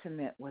been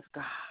intimate with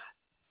God.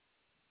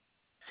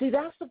 See,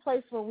 that's the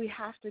place where we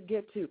have to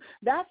get to.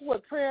 That's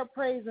what prayer,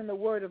 praise, and the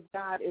word of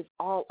God is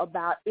all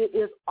about. It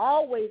is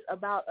always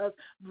about us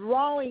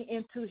drawing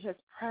into his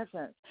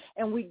presence.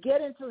 And we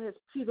get into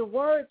the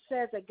word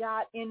says that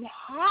God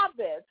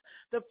inhabits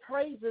the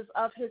praises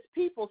of his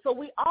people. So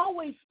we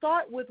always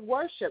start with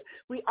worship.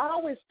 We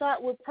always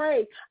start with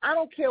praise. I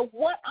don't care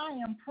what I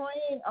am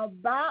praying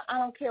about. I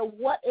don't care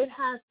what it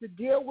has to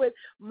deal with.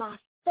 My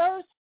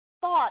first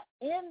thought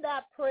in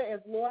that prayer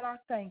is, Lord, I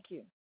thank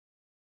you.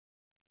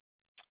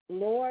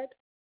 Lord,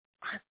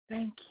 I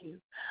thank you.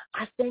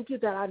 I thank you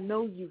that I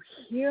know you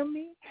hear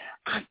me.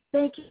 I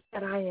thank you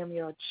that I am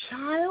your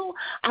child.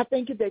 I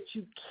thank you that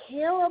you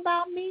care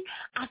about me.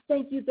 I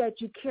thank you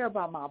that you care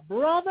about my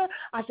brother.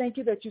 I thank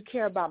you that you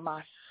care about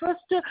my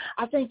sister.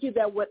 I thank you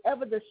that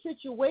whatever the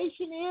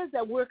situation is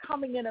that we're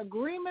coming in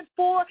agreement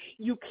for,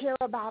 you care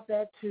about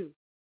that too.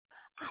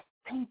 I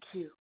thank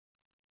you.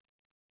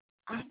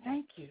 I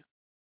thank you.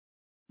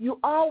 You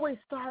always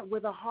start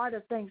with a heart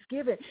of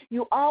thanksgiving.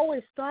 You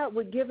always start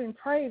with giving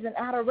praise and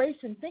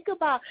adoration. Think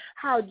about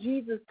how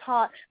Jesus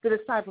taught the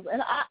disciples.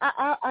 And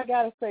I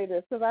got to say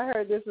this because I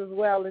heard this as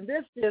well. And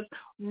this just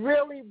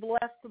really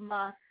blessed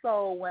my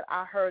soul when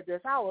I heard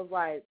this. I was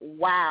like,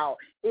 wow.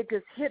 It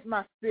just hit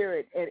my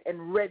spirit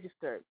and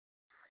registered.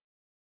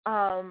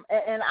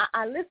 And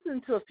I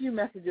listened to a few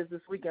messages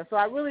this weekend, so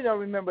I really don't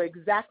remember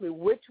exactly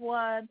which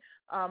one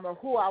or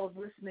who I was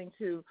listening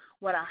to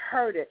when I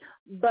heard it.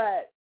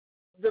 But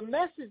the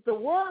message, the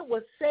word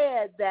was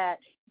said that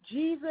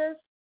Jesus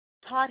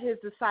taught his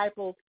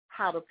disciples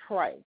how to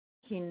pray.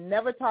 He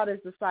never taught his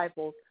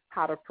disciples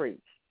how to preach.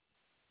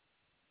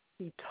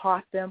 He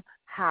taught them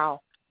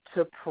how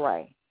to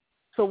pray.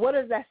 So what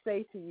does that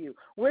say to you?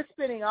 We're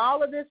spending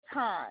all of this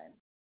time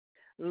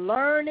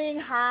learning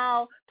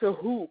how to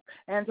hoop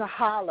and to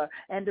holler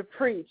and to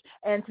preach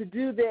and to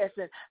do this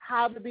and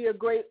how to be a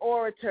great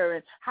orator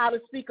and how to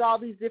speak all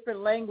these different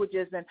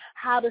languages and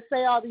how to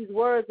say all these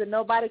words and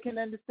nobody can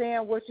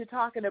understand what you're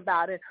talking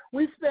about. And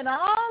we spend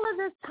all of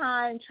this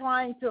time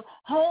trying to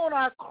hone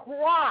our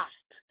craft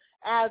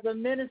as a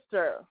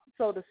minister,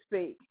 so to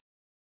speak.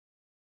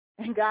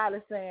 And God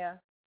is saying,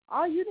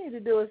 all you need to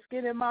do is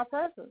get in my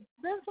presence.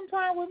 Spend some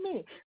time with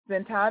me.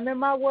 Spend time in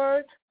my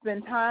word.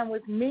 Spend time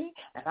with me,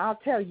 and I'll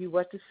tell you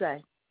what to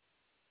say.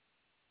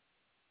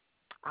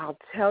 I'll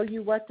tell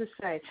you what to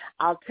say.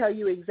 I'll tell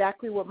you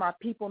exactly what my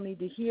people need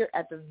to hear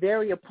at the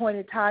very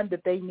appointed time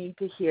that they need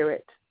to hear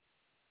it.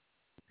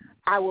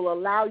 I will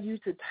allow you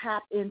to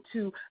tap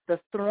into the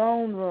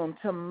throne room,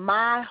 to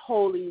my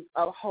holies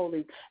of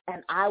holies,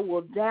 and I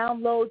will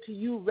download to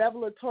you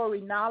revelatory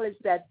knowledge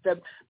that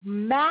the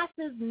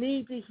masses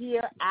need to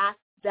hear at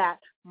that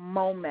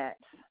moment.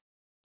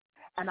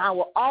 And I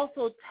will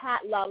also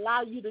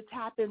allow you to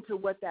tap into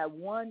what that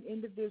one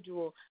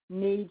individual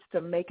needs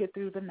to make it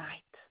through the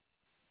night.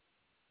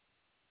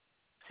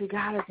 See,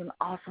 God is an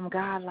awesome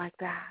God like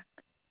that.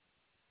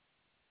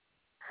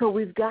 So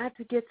we've got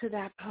to get to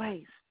that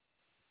place.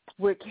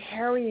 We're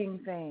carrying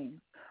things.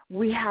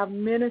 We have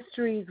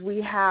ministries.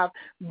 We have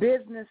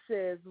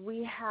businesses.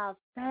 We have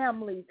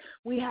families.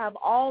 We have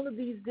all of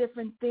these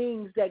different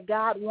things that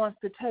God wants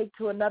to take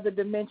to another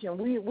dimension.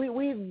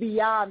 We're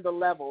beyond the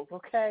levels,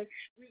 okay?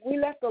 We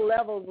left the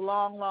levels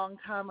long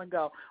time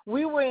ago.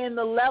 We were in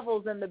the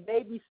levels and the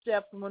baby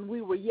steps when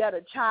we were yet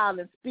a child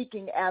and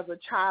speaking as a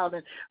child.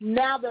 And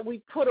now that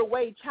we've put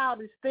away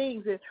childish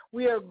things and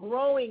we are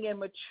growing and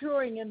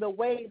maturing in the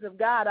ways of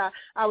God,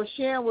 I was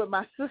sharing with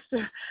my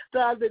sister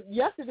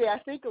yesterday, I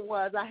think it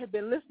was, I had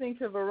been listening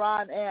to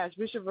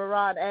Bishop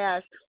Varon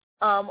Ash,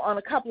 on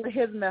a couple of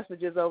his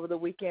messages over the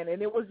weekend,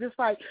 and it was just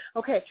like,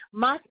 okay,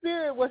 my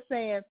spirit was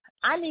saying,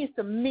 I need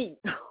some meat,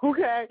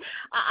 okay?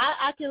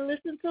 I can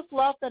listen to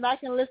fluff, and I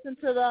can listen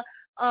to the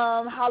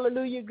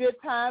hallelujah, good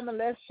time, and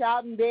let's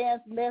shout and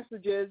dance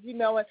messages,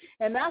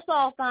 and that's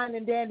all fine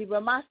and dandy,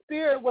 but my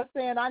spirit was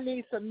saying, I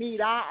need some meat.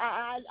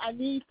 I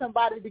need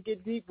somebody to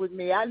get deep with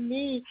me. I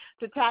need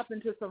to tap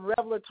into some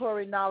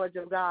revelatory knowledge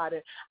of God,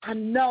 and I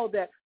know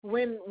that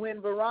when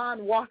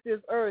Varon walked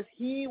this earth,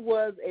 he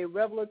was a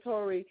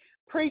revelatory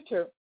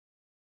preacher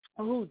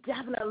who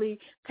definitely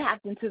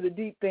tapped into the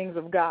deep things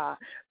of God.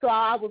 So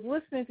I was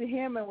listening to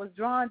him and was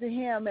drawn to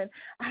him, and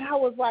I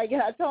was like,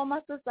 and I told my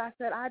sister, I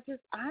said, I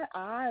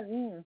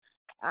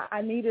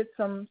needed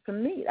some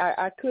meat.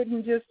 I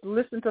couldn't just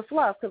listen to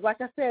fluff because, like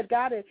I said,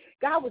 God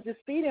was just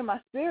feeding my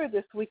spirit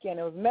this weekend.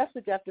 It was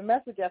message after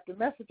message after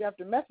message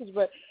after message,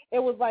 but it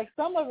was like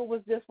some of it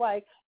was just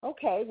like,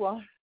 okay, well,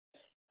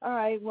 all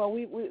right, well,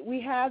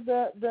 we had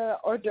the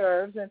hors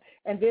d'oeuvres,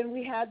 and then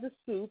we had the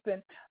soup,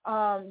 and,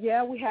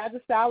 we had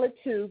the salad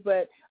too,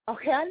 but,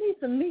 okay, I need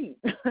some meat.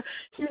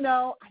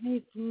 I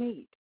need some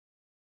meat.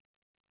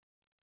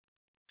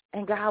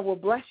 And God will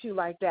bless you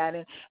like that.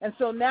 And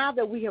so now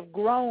that we have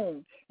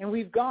grown and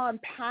we've gone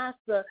past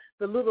the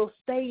little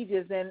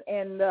stages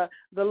and the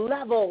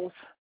levels,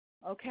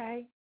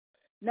 okay,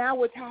 now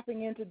we're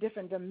tapping into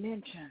different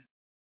dimensions.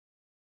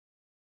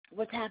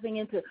 We're tapping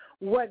into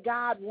what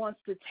God wants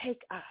to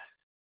take us.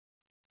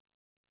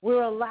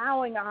 We're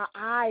allowing our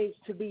eyes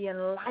to be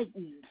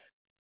enlightened.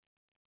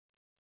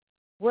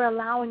 We're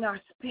allowing our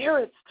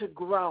spirits to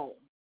grow.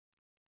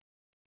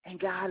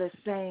 And God is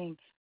saying,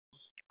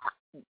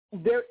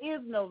 there is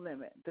no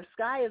limit. The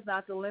sky is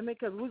not the limit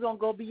because we're going to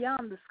go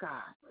beyond the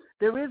sky.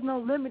 There is no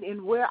limit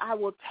in where I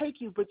will take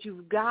you, but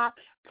you've got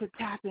to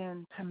tap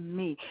into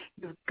me.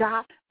 You've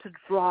got to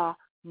draw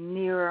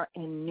nearer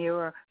and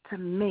nearer to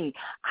me.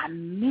 I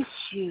miss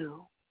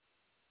you.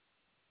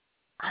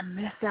 I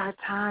miss our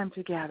time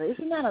together.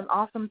 Isn't that an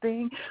awesome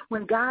thing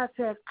when God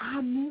says, I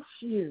miss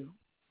you?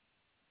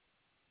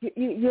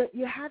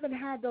 You haven't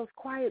had those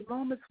quiet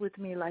moments with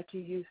me like you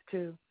used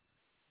to.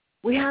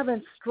 We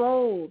haven't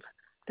strolled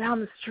down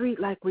the street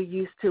like we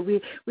used to.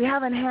 We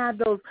haven't had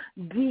those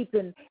deep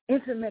and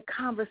intimate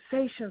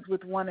conversations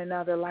with one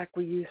another like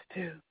we used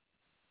to.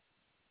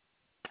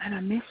 And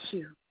I miss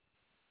you.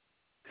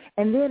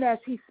 And then as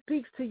he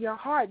speaks to your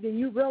heart, then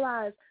you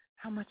realize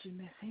how much you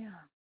miss him.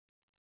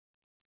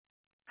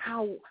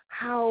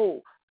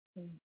 How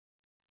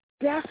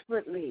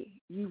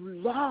desperately you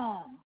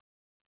long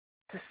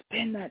to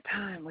spend that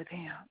time with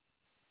him.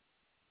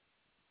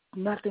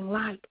 Nothing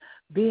like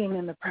being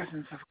in the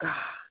presence of God.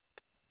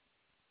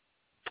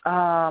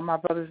 My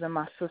brothers and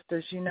my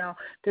sisters,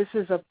 this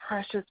is a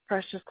precious,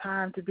 precious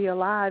time to be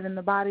alive in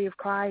the body of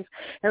Christ.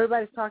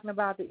 Everybody's talking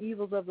about the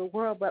evils of the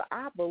world, but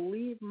I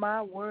believe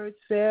my word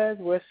says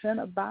where sin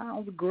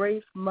abounds,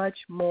 grace much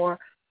more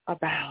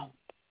abounds.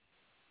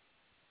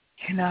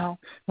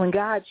 When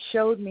God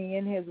showed me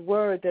in his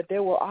word that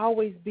there will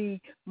always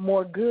be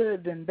more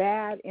good than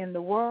bad in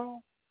the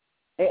world,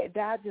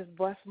 that just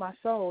blessed my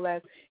soul.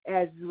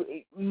 As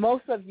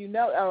most of you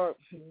know, or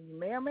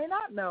may or may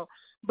not know,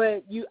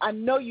 but I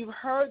know you've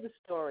heard the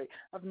story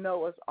of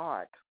Noah's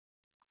Ark.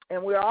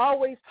 And we're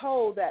always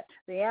told that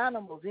the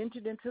animals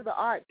entered into the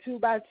ark 2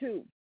 by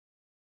 2.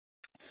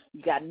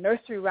 You got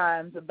nursery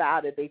rhymes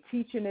about it. They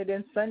teaching it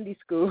in Sunday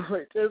school.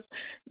 It just,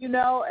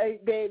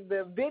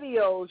 the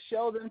videos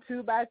show them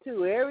 2 by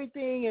 2.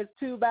 Everything is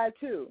 2 by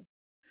 2.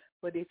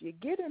 But if you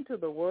get into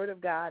the Word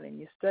of God and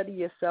you study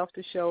yourself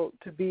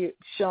to be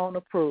shown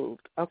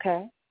approved,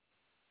 okay,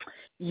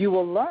 you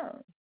will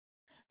learn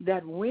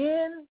that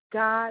when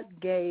God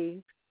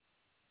gave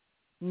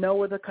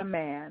Noah the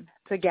command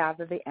to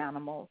gather the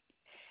animals,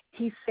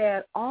 he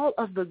said all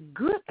of the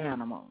good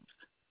animals,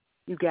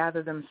 you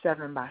gather them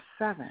 7 by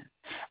 7.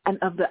 And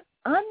of the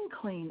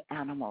unclean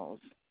animals,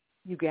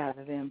 you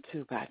gather them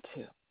 2 by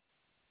 2.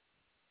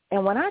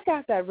 And when I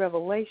got that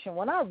revelation,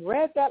 when I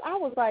read that, I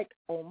was like,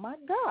 oh, my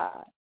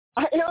God.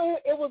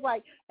 It was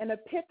like an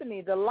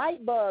epiphany. The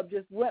light bulb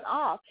just went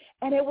off.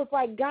 And it was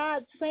like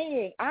God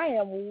saying, I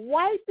am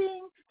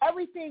wiping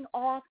everything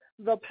off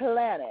the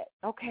planet,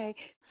 okay?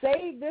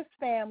 Save this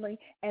family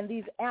and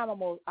these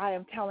animals I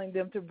am telling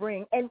them to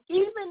bring. And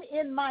even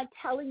in my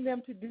telling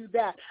them to do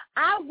that,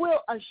 I will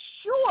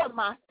assure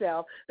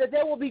myself that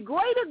there will be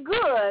greater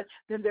good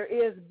than there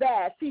is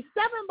bad. See,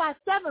 7 by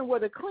 7 were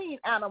the clean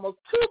animals.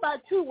 2 by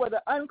 2 were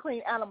the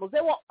unclean animals.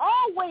 There will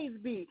always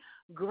be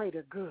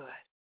greater good.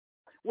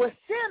 Where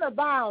sin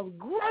abounds,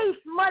 grace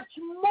much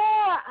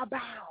more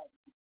abounds.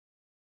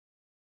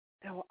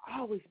 There will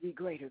always be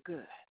greater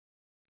good.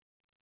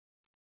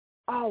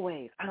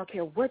 Always. I don't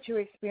care what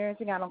you're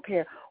experiencing. I don't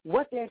care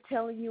what they're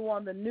telling you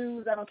on the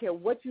news. I don't care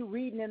what you're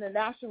reading in the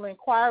National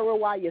Enquirer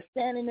while you're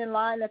standing in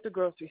line at the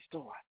grocery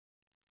store.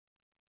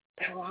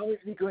 There will always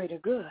be greater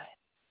good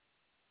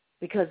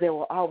because there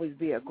will always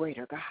be a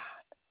greater God.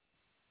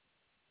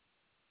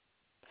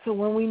 So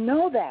when we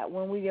know that,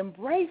 when we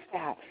embrace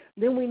that,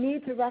 then we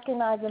need to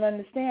recognize and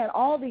understand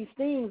all these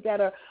things that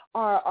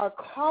are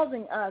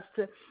causing us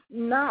to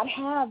not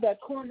have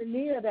that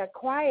koinonia, that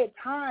quiet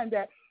time,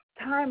 that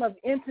time of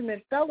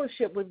intimate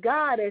fellowship with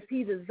God as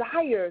he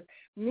desires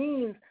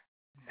means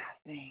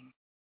nothing.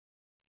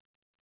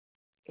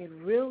 It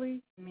really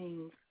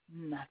means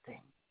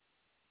nothing.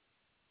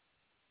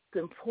 The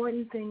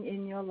important thing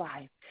in your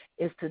life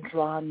is to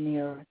draw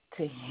nearer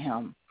to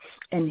him.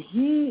 And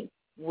he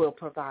will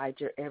provide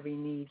your every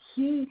need.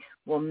 He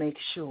will make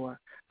sure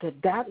that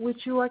that which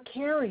you are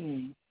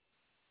carrying,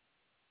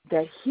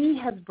 that he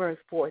has birthed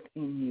forth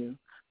in you,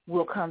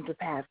 will come to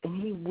pass.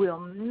 And he will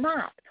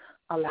not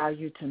allow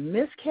you to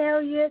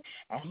miscarry it,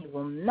 and he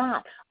will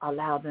not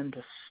allow them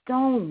to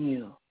stone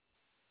you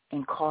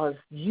and cause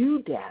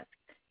you death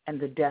and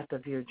the death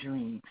of your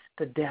dreams,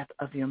 the death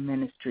of your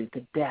ministry,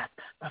 the death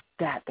of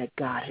that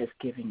God has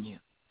given you.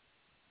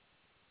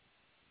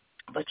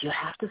 But you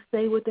have to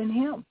stay within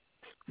him.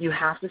 You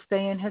have to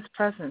stay in his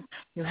presence.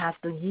 You have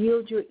to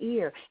yield your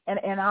ear.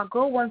 And I'll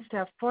go one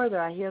step further.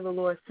 I hear the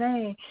Lord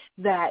saying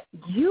that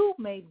you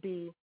may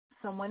be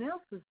someone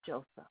else's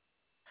Joseph.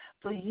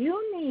 So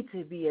you need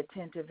to be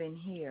attentive and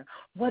hear.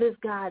 What is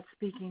God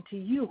speaking to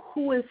you?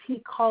 Who is he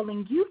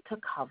calling you to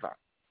cover?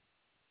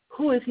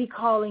 Who is he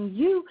calling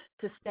you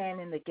to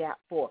stand in the gap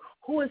for?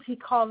 Who is he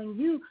calling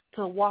you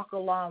to walk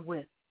along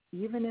with,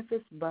 even if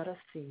it's but a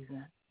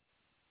season?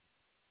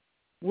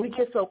 We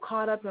get so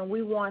caught up and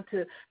we want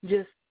to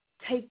just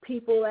take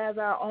people as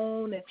our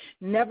own and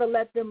never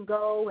let them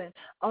go. And,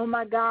 oh,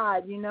 my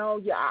God,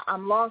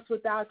 I'm lost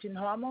without you.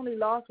 No, I'm only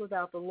lost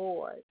without the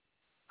Lord.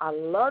 I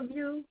love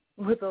you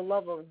with the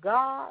love of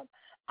God.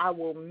 I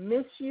will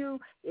miss you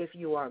if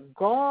you are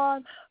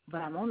gone,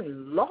 but I'm only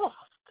lost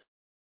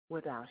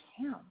without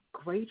him.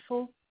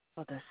 Grateful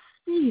for the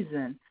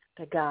season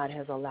that God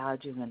has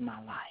allowed you in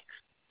my life.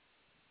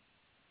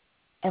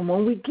 And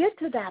when we get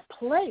to that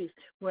place,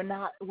 we're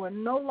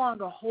no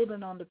longer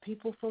holding on to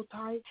people so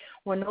tight.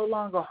 We're no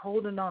longer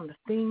holding on to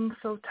things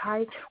so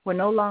tight. We're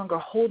no longer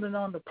holding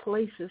on to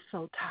places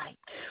so tight.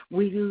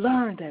 We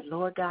learn that,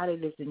 Lord God,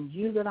 it is in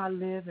you that I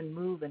live and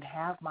move and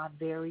have my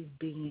very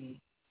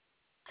being.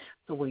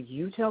 So where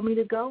you tell me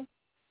to go,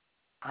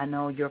 I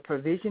know your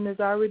provision is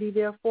already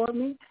there for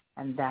me,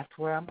 and that's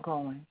where I'm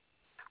going.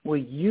 Where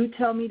you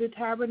tell me to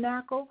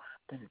tabernacle,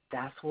 then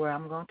that's where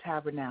I'm going to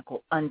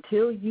tabernacle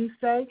until you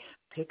say,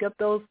 pick up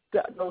those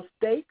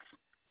stakes,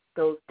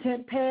 those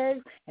tent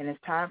pegs, and it's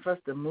time for us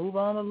to move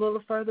on a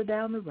little further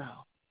down the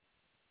road.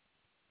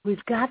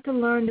 We've got to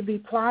learn to be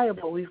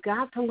pliable. We've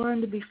got to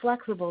learn to be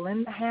flexible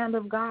in the hand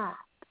of God.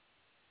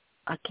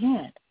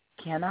 Again,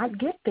 cannot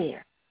get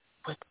there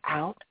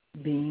without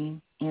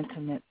being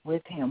intimate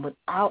with him,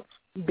 without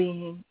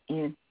being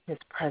in his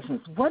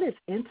presence. What is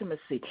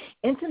intimacy?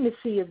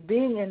 Intimacy is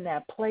being in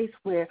that place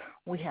where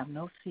we have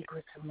no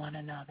secrets from one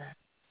another.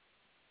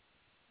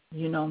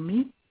 You know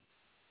me,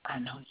 I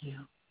know you.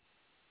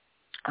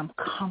 I'm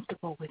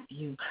comfortable with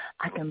you.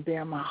 I can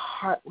bear my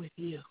heart with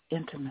you.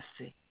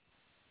 Intimacy.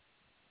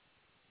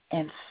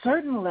 And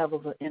certain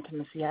levels of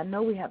intimacy, I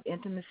know we have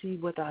intimacy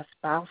with our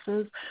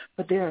spouses,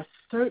 but there are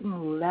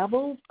certain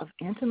levels of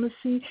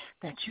intimacy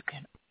that you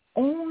can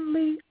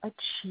only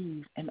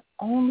achieve and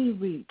only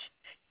reach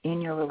in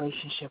your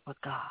relationship with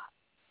God.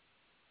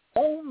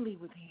 only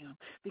with him,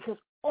 because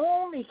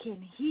only can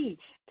he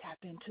tap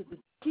into the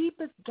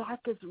deepest,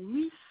 darkest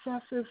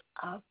recesses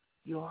of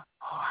your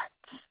heart.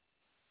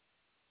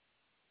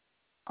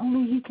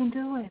 Only he can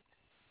do it.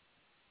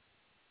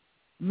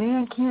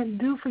 Man can't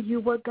do for you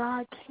what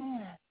God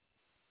can.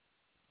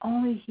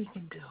 Only he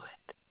can do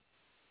it.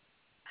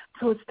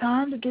 So it's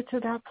time to get to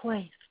that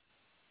place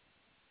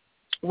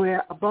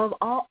where above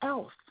all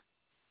else,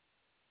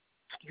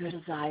 your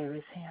desire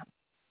is him.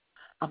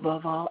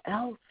 Above all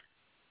else,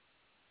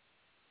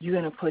 you're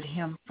going to put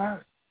him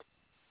first.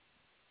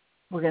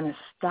 We're going to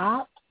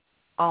stop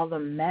all the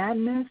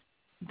madness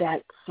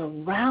that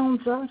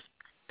surrounds us,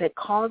 that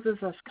causes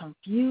us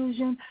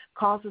confusion,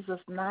 causes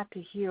us not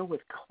to hear with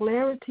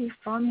clarity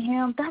from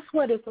him. That's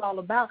what it's all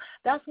about.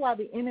 That's why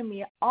the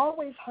enemy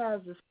always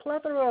has this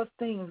plethora of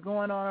things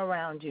going on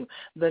around you.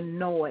 The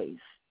noise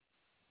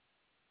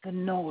of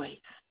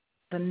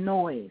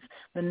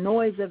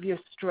your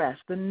stress,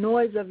 the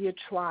noise of your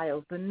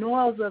trials, the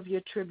noise of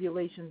your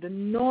tribulation, the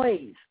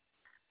noise.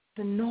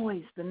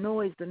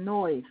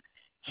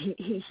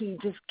 He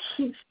just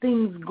keeps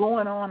things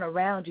going on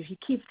around you. He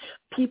keeps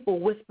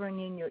people whispering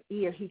in your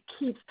ear. He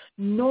keeps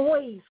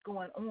noise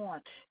going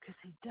on because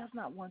he does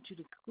not want you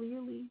to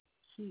clearly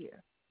hear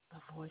the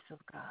voice of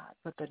God.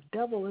 But the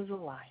devil is a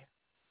liar,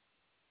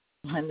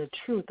 and the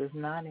truth is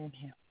not in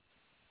him.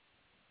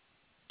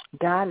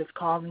 God is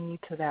calling you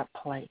to that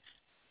place,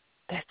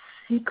 that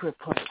secret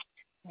place,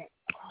 that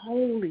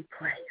holy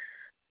place,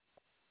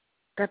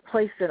 that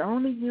place that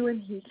only you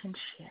and he can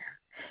share.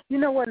 You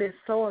know what is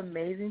so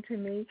amazing to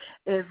me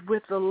is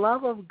with the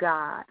love of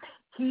God,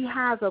 he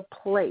has a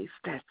place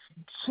that's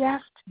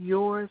just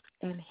yours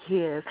and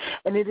his,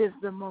 and it is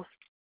the most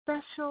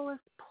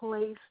specialest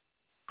place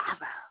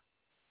ever.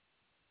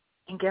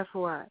 And guess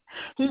what?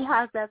 He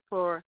has that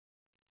for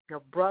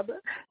your brother.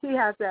 He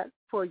has that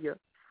for your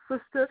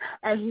sister,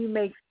 and he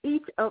makes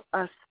each of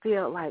us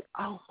feel like,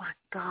 oh, my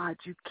God,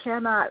 you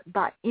cannot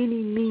by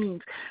any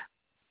means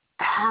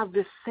have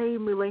the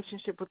same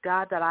relationship with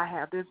God that I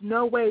have. There's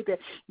no way that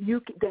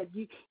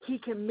he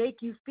can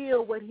make you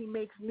feel what he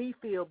makes me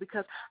feel,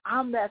 because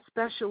I'm that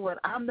special one.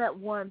 I'm that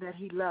one that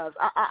he loves.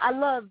 I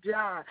love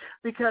John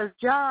because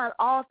John,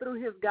 all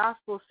through his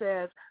gospel,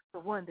 says the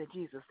one that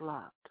Jesus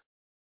loved.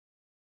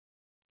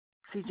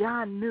 See,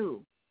 John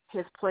knew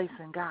his place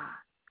in God.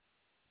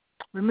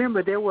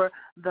 Remember, there were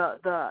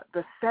the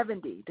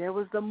 70. There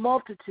was the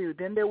multitude.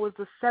 Then there was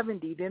the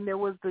 70. Then there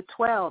was the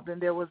 12. Then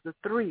there was the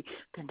 3.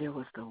 Then there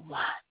was the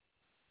 1.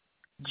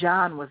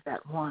 John was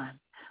that one.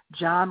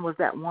 John was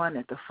that one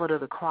at the foot of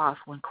the cross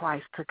when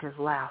Christ took his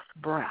last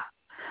breath.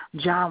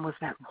 John was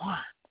that one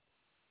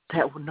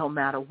that no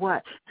matter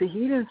what. See,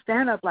 he didn't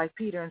stand up like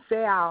Peter and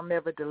say, I'll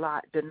never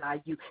deny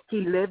you. He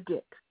lived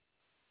it.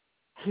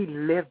 He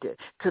lived it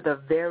to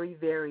the very,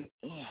 very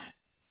end.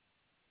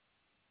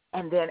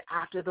 And then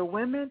after the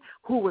women,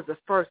 who was the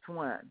first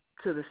one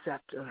to the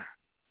scepter?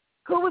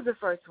 Who was the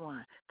first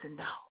one to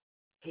know?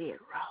 Hero.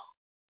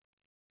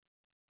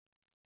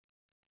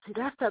 See,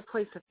 that's that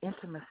place of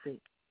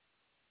intimacy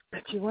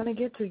that you want to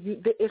get to.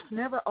 It's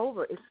never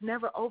over. It's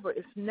never over.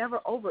 It's never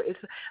over. It's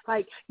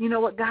like, you know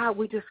what, God,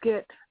 we just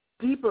get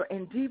deeper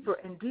and deeper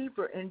and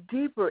deeper and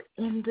deeper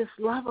in this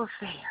love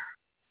affair.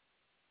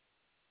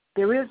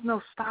 There is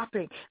no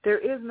stopping. There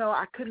is no,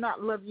 I could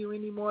not love you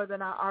any more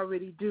than I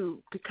already do,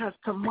 because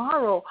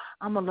tomorrow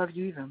I'm going to love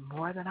you even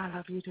more than I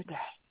love you today.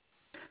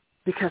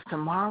 Because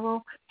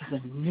tomorrow is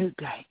a new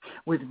day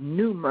with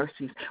new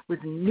mercies,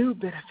 with new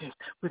benefits,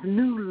 with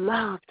new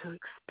love to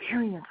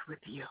experience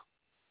with you.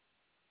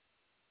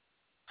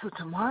 So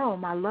tomorrow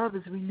my love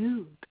is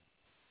renewed.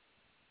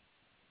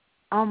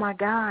 Oh, my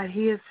God,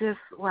 he is just,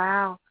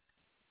 wow.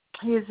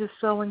 He is just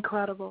so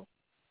incredible.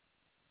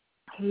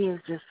 He is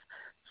just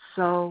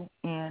so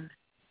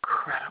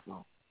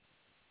incredible,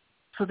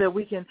 so that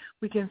we can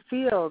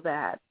feel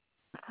that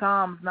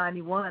Psalms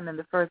 91 in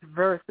the first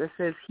verse that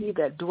says, he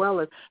that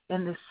dwelleth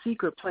in the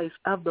secret place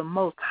of the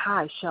Most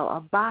High shall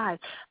abide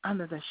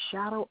under the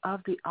shadow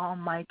of the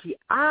Almighty.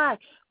 I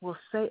will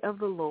say of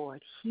the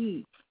Lord,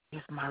 he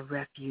is my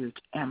refuge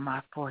and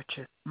my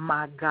fortress,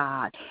 my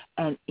God,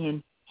 and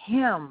in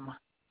him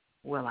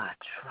will I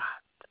trust.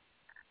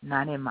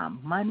 Not in my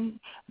money,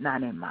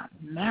 not in my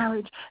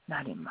marriage,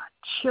 not in my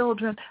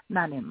children,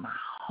 not in my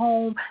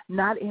home,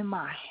 not in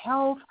my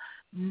health,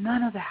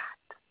 none of that.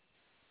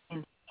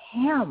 In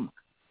him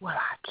will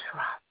I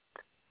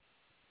trust,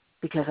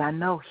 because I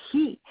know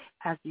he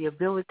has the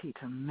ability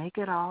to make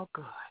it all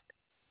good.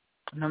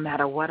 No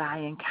matter what I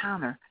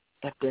encounter,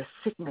 if there's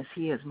sickness,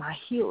 he is my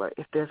healer.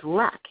 If there's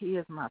lack, he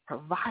is my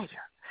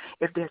provider.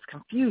 If there's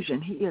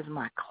confusion, he is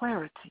my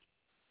clarity.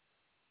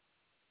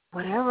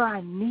 Whatever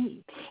I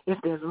need, if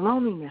there's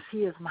loneliness,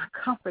 he is my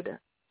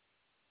comforter.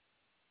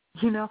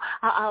 You know,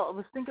 I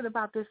was thinking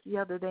about this the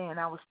other day, and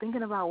I was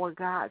thinking about what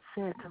God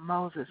said to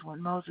Moses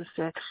when Moses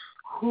said,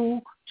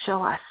 who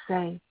shall I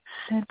say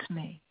sent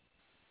me?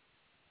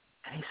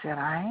 And he said,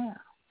 I am.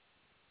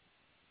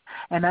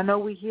 And I know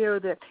we hear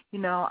that, you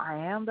know, I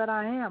am that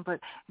I am, but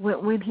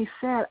when he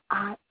said,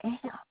 I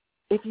am,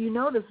 If you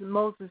notice,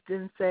 Moses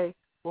didn't say,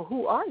 well,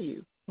 who are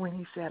you? When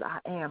he said, I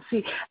am.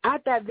 See,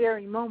 at that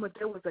very moment,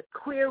 there was a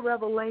clear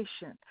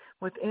revelation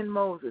within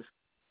Moses.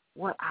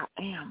 What I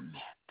am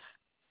meant.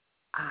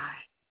 I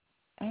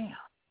am.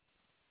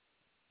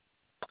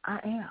 I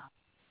am.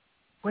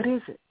 What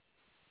is it?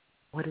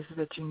 What is it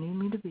that you need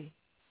me to be?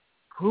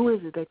 Who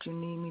is it that you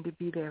need me to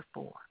be there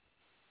for?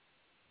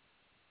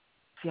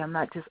 See, I'm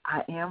not just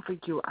I am for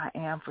you. I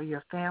am for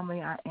your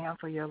family. I am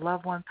for your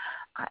loved ones.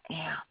 I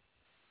am.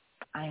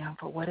 I am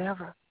for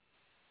whatever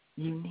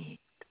you need.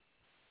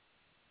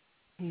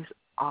 He's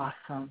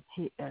awesome.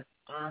 He is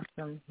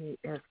awesome. He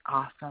is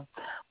awesome.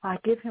 I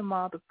give him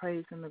all the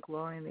praise and the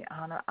glory and the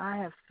honor. I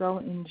have so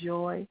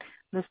enjoyed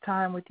this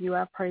time with you.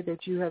 I pray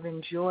that you have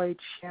enjoyed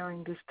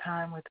sharing this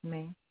time with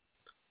me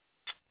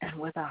and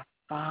with our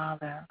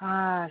Father.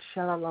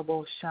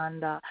 Shalalabo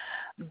Shanda.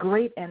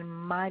 Great and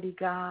mighty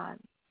God.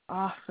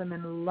 Awesome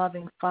and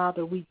loving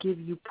Father, we give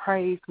you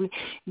praise. We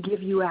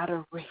give you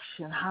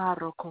adoration.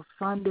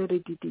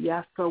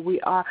 So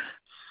we are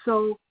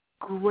so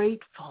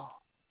grateful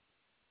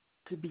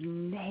to be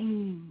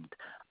named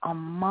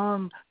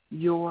among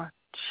your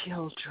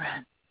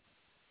children.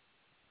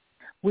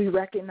 We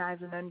recognize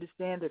and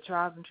understand that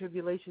trials and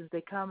tribulations,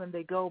 they come and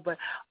they go, but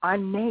our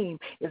name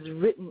is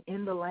written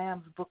in the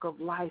Lamb's Book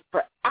of Life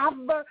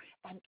forever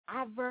and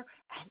ever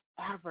and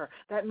ever.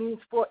 That means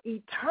for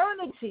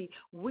eternity,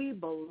 we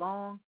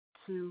belong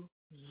to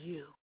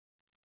you.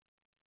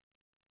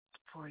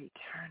 For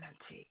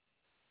eternity.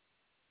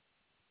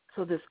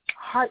 So this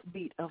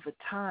heartbeat of a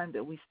time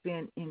that we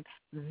spend in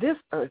this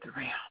earth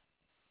realm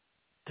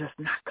does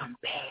not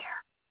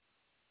compare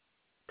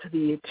to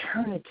the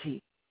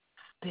eternity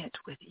spent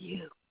with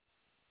you.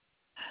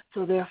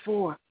 So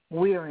therefore,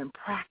 we are in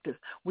practice.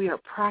 We are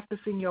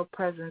practicing your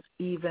presence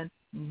even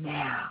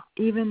now.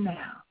 Even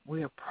now,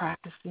 we are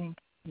practicing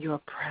your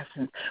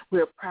presence. We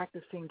are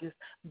practicing just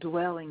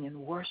dwelling and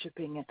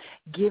worshiping and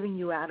giving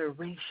you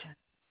adoration,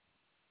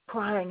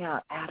 crying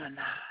out,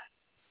 Adonai.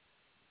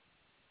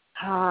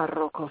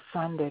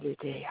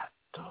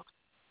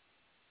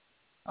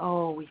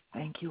 Oh, we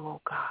thank you,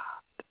 oh God.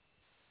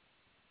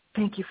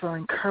 Thank you for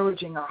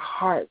encouraging our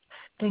hearts.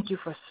 Thank you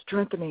for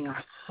strengthening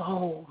our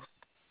souls.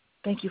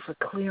 Thank you for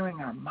clearing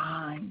our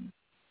minds.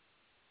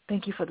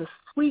 Thank you for the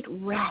sweet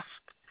rest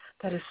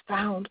that is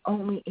found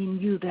only in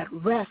you, that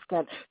rest,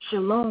 that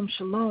shalom,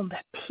 shalom,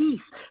 that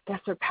peace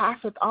that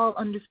surpasseth all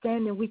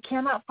understanding. We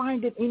cannot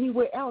find it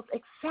anywhere else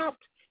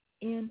except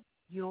in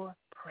your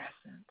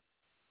presence.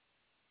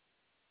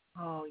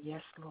 Oh,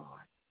 yes,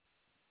 Lord.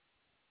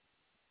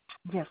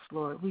 Yes,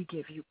 Lord, we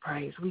give you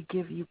praise. We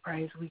give you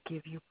praise. We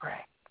give you praise.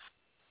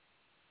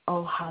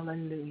 Oh,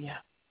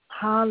 hallelujah.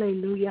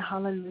 Hallelujah,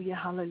 hallelujah,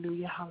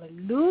 hallelujah,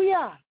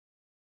 hallelujah.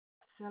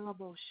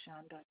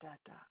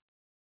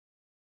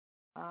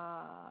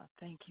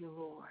 Thank you,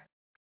 Lord.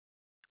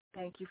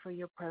 Thank you for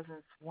your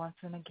presence once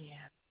and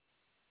again.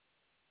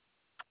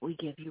 We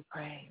give you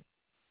praise.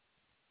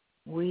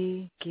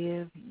 We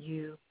give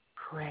you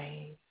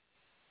praise.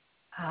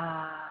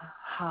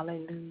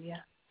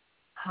 Hallelujah.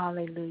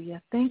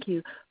 Hallelujah. Thank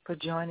you for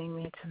joining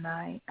me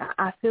tonight.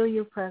 I feel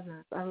your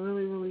presence. I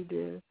really, really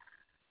do.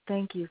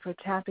 Thank you for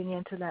tapping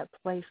into that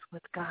place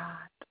with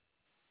God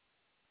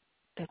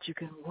that you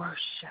can worship.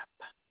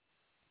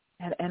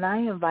 And I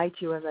invite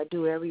you, as I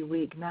do every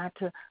week, not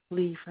to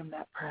leave from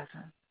that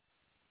presence.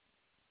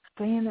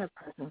 Stay in that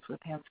presence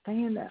with him.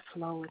 Stay in that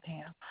flow with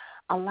him.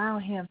 Allow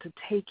him to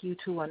take you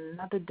to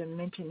another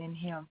dimension in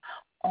him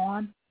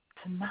on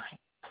tonight.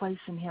 Place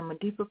in him, a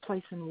deeper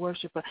place in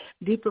worship, a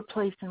deeper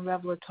place in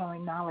revelatory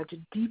knowledge,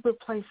 a deeper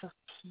place of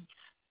peace,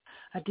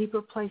 a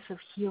deeper place of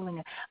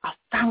healing, a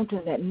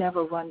fountain that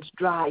never runs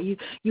dry.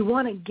 You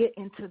want to get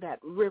into that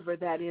river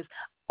that is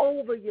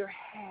over your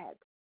head.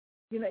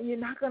 You know, you're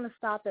not going to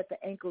stop at the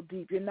ankle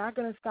deep. You're not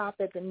going to stop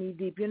at the knee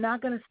deep. You're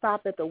not going to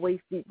stop at the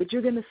waist deep. But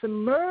you're going to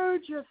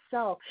submerge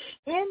yourself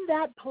in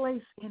that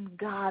place in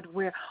God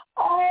where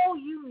all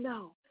you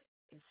know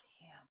is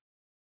him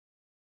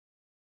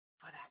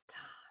for that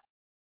time.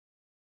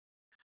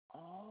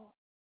 All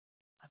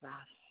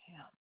about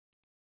him.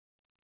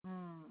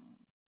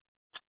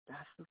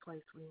 That's the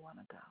place we want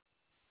to go.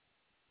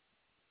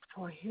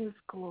 For his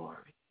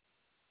glory.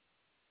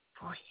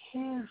 For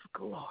his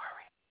glory.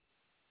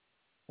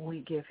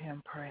 We give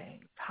him praise.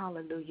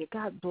 Hallelujah.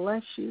 God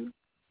bless you.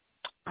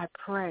 I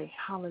pray,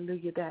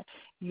 hallelujah, that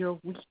your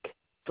week,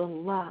 the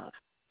love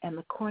and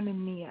the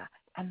koinonia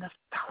and the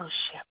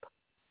fellowship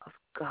of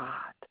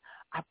God,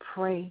 I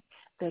pray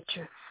that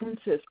your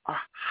senses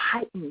are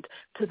heightened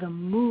to the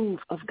move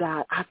of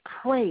God. I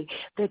pray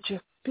that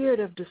your spirit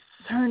of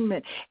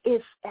discernment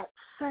is at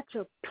such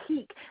a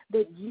peak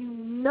that you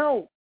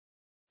know,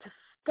 to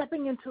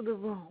stepping into the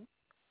room,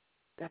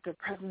 that the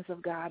presence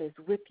of God is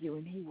with you,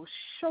 and he will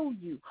show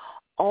you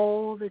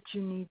all that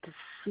you need to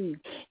see.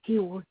 He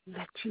will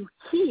let you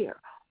hear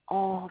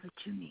all that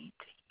you need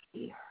to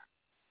hear.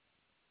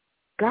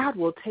 God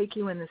will take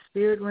you in the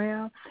spirit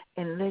realm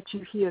and let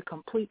you hear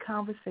complete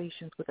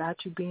conversations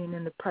without you being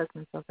in the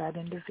presence of that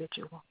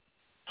individual.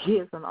 He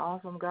is an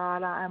awesome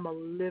God. I am a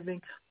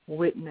living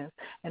witness.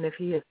 And if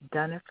he has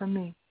done it for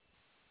me,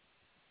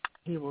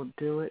 he will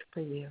do it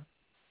for you.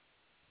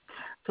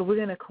 So we're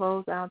going to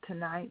close out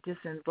tonight just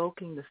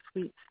invoking the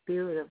sweet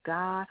Spirit of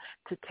God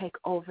to take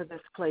over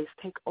this place,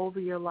 take over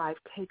your life,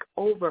 take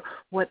over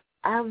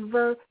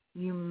whatever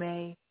you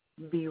may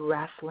be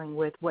wrestling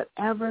with,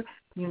 whatever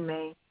you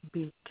may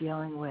be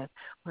dealing with.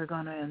 We're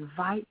going to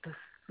invite the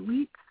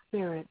sweet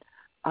Spirit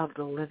of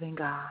the living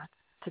God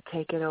to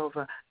take it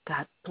over.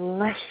 God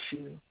bless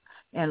you.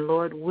 And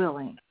Lord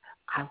willing,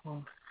 I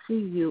will see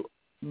you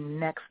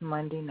next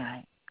Monday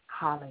night.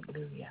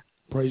 Hallelujah.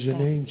 Praise your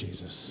name,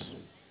 Jesus.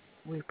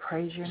 We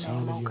praise your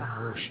name, oh God.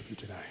 And worship you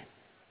tonight.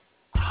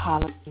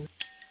 Hallelujah.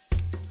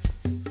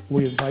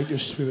 We invite your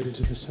Spirit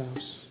into this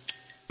house.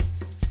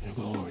 Your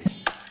glory.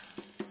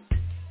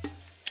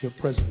 Your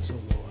presence,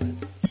 oh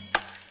Lord.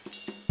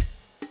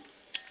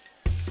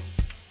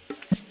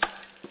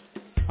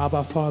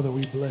 Abba, Father,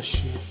 we bless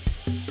you.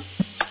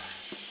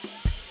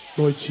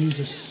 Lord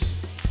Jesus,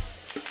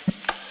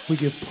 we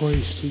give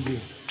praise to you.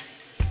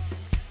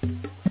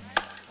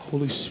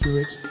 Holy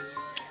Spirit,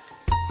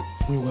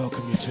 we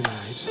welcome you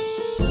tonight.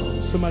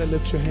 Somebody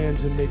lift your hands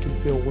and make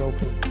him feel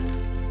welcome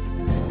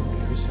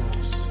in this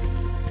house.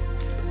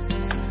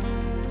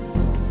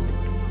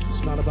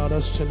 It's not about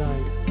us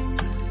tonight.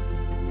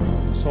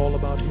 It's all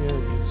about him,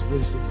 his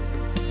wisdom,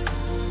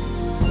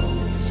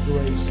 his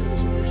grace, and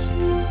his mercy.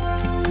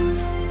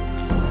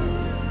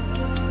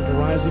 From the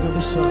rising of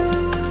the sun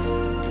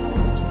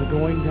to the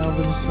going down of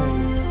the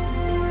same,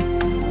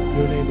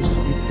 your name is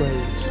to be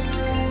praised.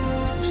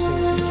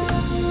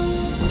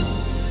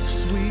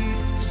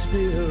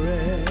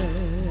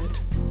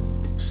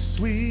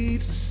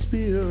 Sweet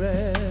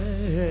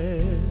Spirit,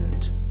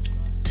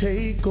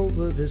 take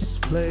over this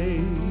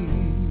place,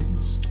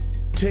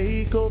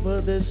 take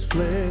over this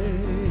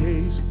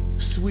place.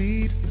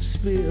 Sweet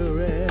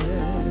Spirit,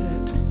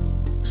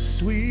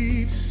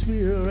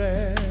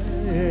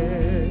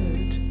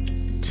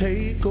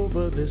 take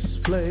over this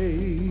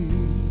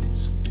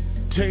place,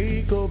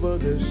 take over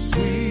this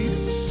sweet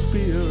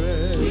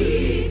Spirit,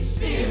 sweet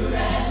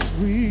Spirit,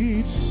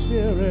 sweet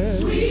Spirit,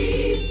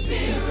 sweet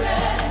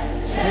Spirit.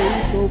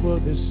 Take over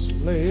this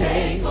place.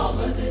 Take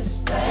over this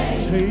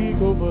place.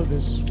 Take over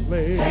this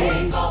place.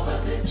 Take over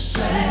this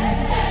place.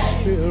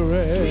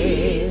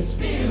 Sweet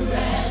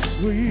Spirit.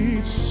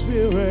 Sweet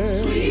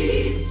Spirit.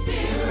 Sweet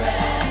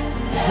Spirit.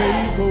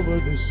 Take over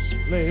this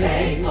place.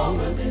 Take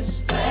over this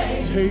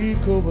place.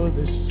 Take over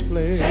this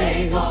place.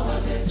 Take over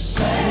this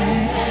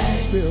place.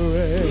 Sweet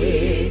Spirit.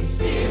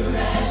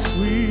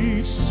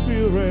 Sweet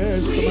Spirit.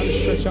 Somebody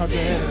stretch out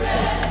your hands.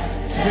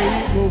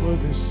 Take over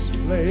this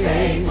place.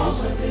 Take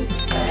over this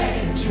place.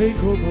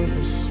 Take over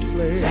this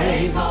place.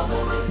 Take over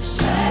this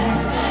place.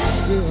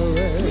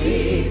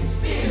 Sweet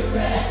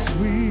Spirit.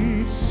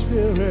 Sweet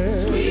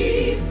Spirit.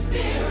 Sweet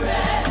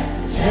Spirit.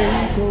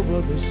 Take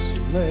over this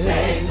place.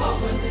 Take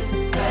over this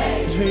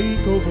place.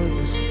 Take over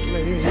this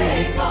place.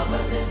 Take over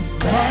this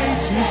place.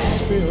 Mighty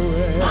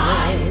Spirit.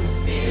 Mighty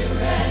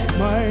Spirit.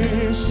 Mighty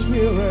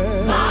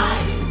Spirit.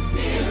 Mighty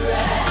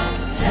Spirit.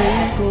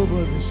 Take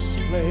over this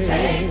place.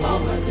 Take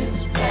over this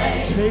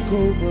place. Take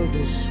over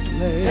this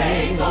place.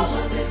 Take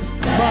over this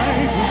place.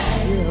 Mighty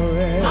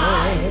Spirit.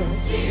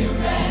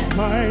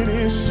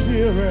 Mighty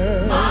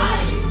Spirit.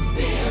 Mighty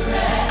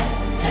Spirit.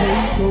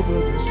 Take over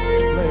this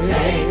place.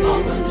 Take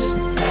over this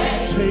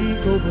place.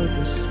 Take over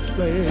this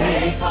place.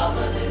 Take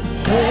over this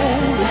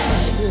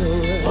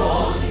place.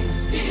 Holy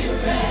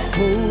Spirit.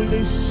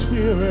 Holy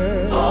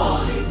Spirit.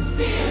 Holy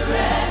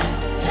Spirit.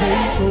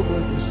 Take over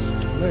this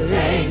place.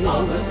 Take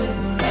over this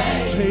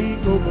place.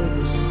 Take over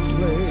this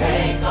place.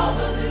 Take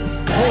over this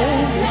place.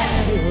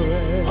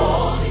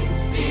 Holy Spirit. Holy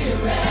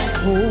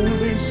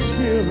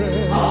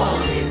Spirit. Holy Spirit.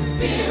 Holy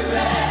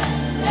Spirit.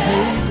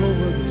 Take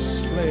over this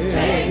place.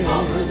 Take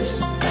over this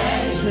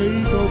place.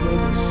 Take over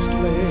this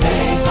place.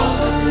 Take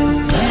over this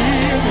place.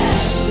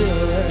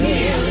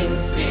 Healing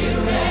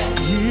Spirit.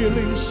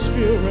 Healing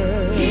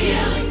Spirit.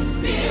 Healing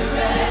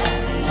Spirit.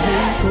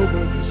 Take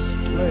over this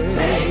place.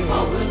 Take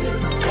over this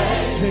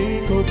place.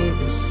 Take over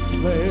this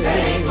place.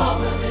 Take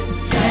over this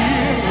place.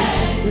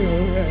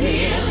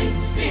 Healing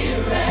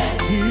Spirit.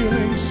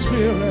 Healing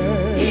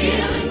Spirit.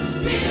 Healing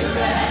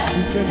Spirit.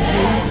 You can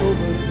take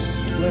over this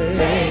place.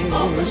 Take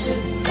over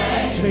this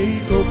place.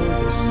 Take over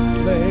this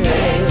place.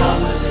 Take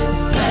over this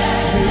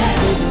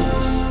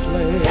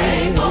place.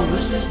 Take over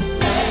this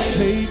place.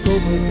 Take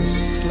over this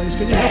place.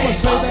 Can you help us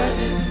say that?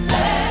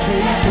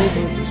 Take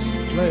over this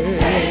place.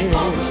 Take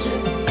over this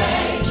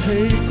place.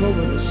 Take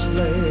over this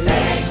place.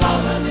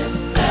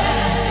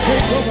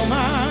 Take over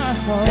my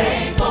heart.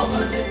 Take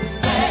over this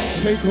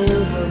place. Take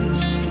over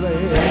this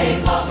place.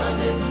 Take over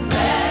this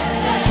place.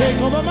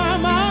 Take over my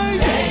mind.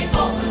 Take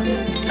over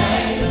this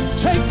place.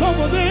 Take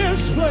over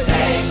this place.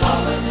 Take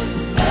over this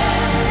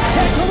place.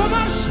 Take over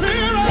my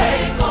spirit.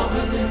 Take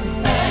over this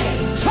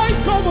place.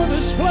 Take over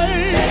this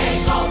place.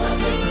 Take over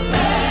this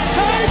place.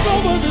 Take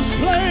over this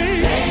place.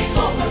 Take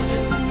over this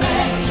place.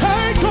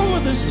 Take over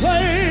this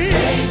place.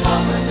 Take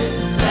over this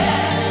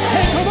place.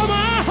 Take over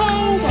my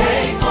home.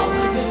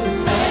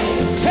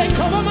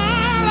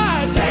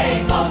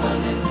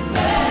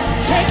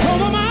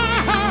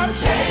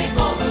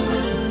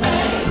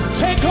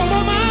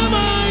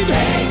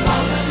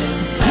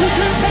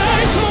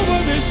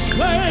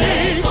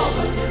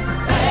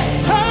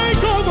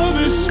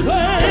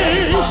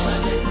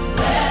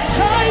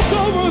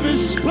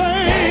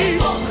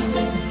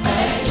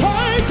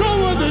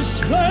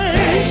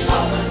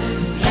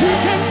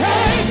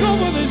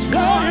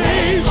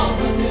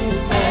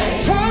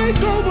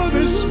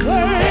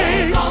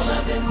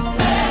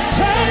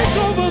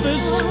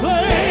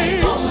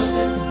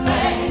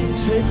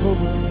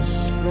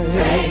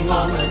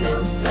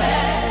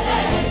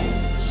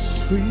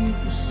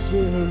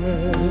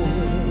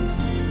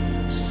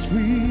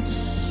 sweet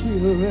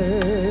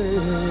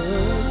Spirit,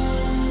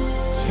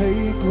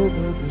 take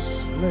over this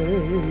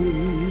place.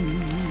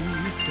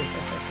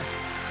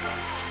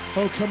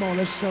 Oh, come on,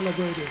 let's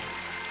celebrate it.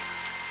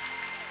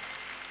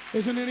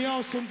 Isn't he an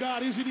awesome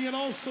God? Isn't he an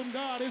awesome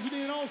God? Isn't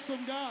he an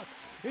awesome God?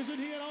 Isn't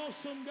he an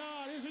awesome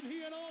God? Isn't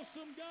he an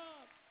awesome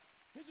God?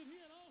 Isn't he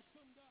an awesome